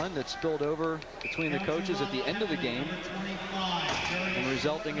number 1 that spilled over between the coaches at the end of the game, and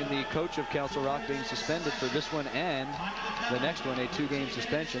resulting in the coach of Council Rock being suspended for this one and the next one, a 2-game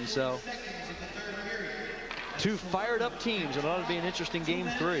suspension. So 2 fired up teams. It ought to be an interesting game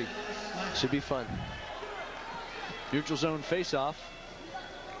 3. Should be fun. Neutral zone face-off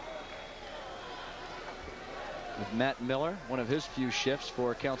with Matt Miller, one of his few shifts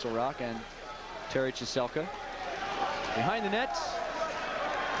for Council Rock, and Terry Chiselka. Behind the net,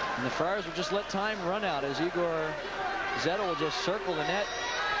 and the Friars will just let time run out as Igor Zeta will just circle the net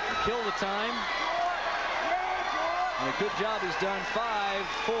and kill the time. And a good job he's done. 5,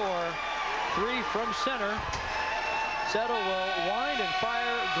 4, 3 from center. Zeta will wind and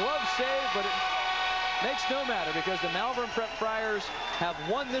fire. Glove save, but it makes no matter because the Malvern Prep Friars have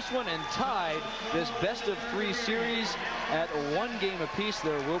won this one and tied this best-of-3 series at 1 game apiece.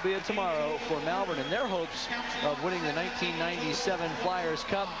 There will be a tomorrow for Malvern, and their hopes of winning the 1997 Flyers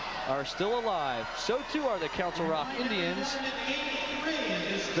Cup are still alive. So too are the Council Rock Indians.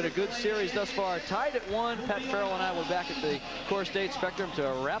 It's been a good series thus far. Tied at 1. Pat Farrell and I will be back at the Core State Spectrum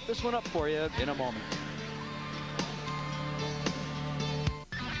to wrap this one up for you in a moment.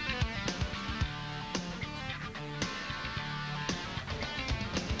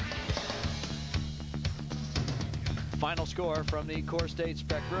 Final score from the Core State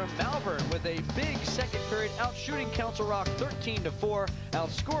Spectrum. Malvern with a big second period out shooting Council Rock 13-4,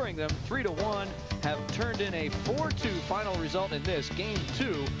 outscoring them 3-1, have turned in a 4-2 final result in this Game 2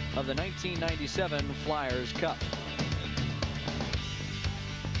 of the 1997 Flyers Cup.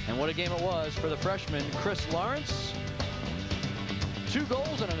 And what a game it was for the freshman Chris Lawrence. 2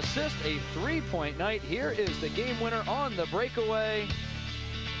 goals and an assist, a 3-point night. Here is the game winner on the breakaway.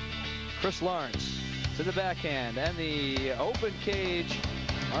 Chris Lawrence to the backhand and the open cage.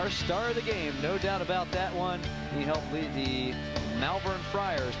 Our star of the game, no doubt about that one. He helped lead the Malvern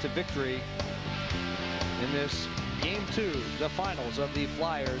Friars to victory in this Game 2, the finals of the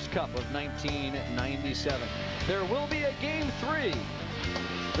Flyers Cup of 1997. There will be a Game 3.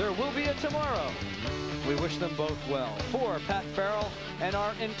 There will be a tomorrow. We wish them both well. For Pat Farrell and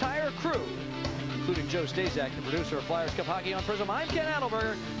our entire crew, including Joe Stazak, the producer of Flyers Cup Hockey on Prism, I'm Ken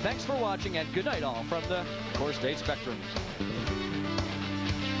Adelberger. Thanks for watching, and good night all from the Core State Spectrum.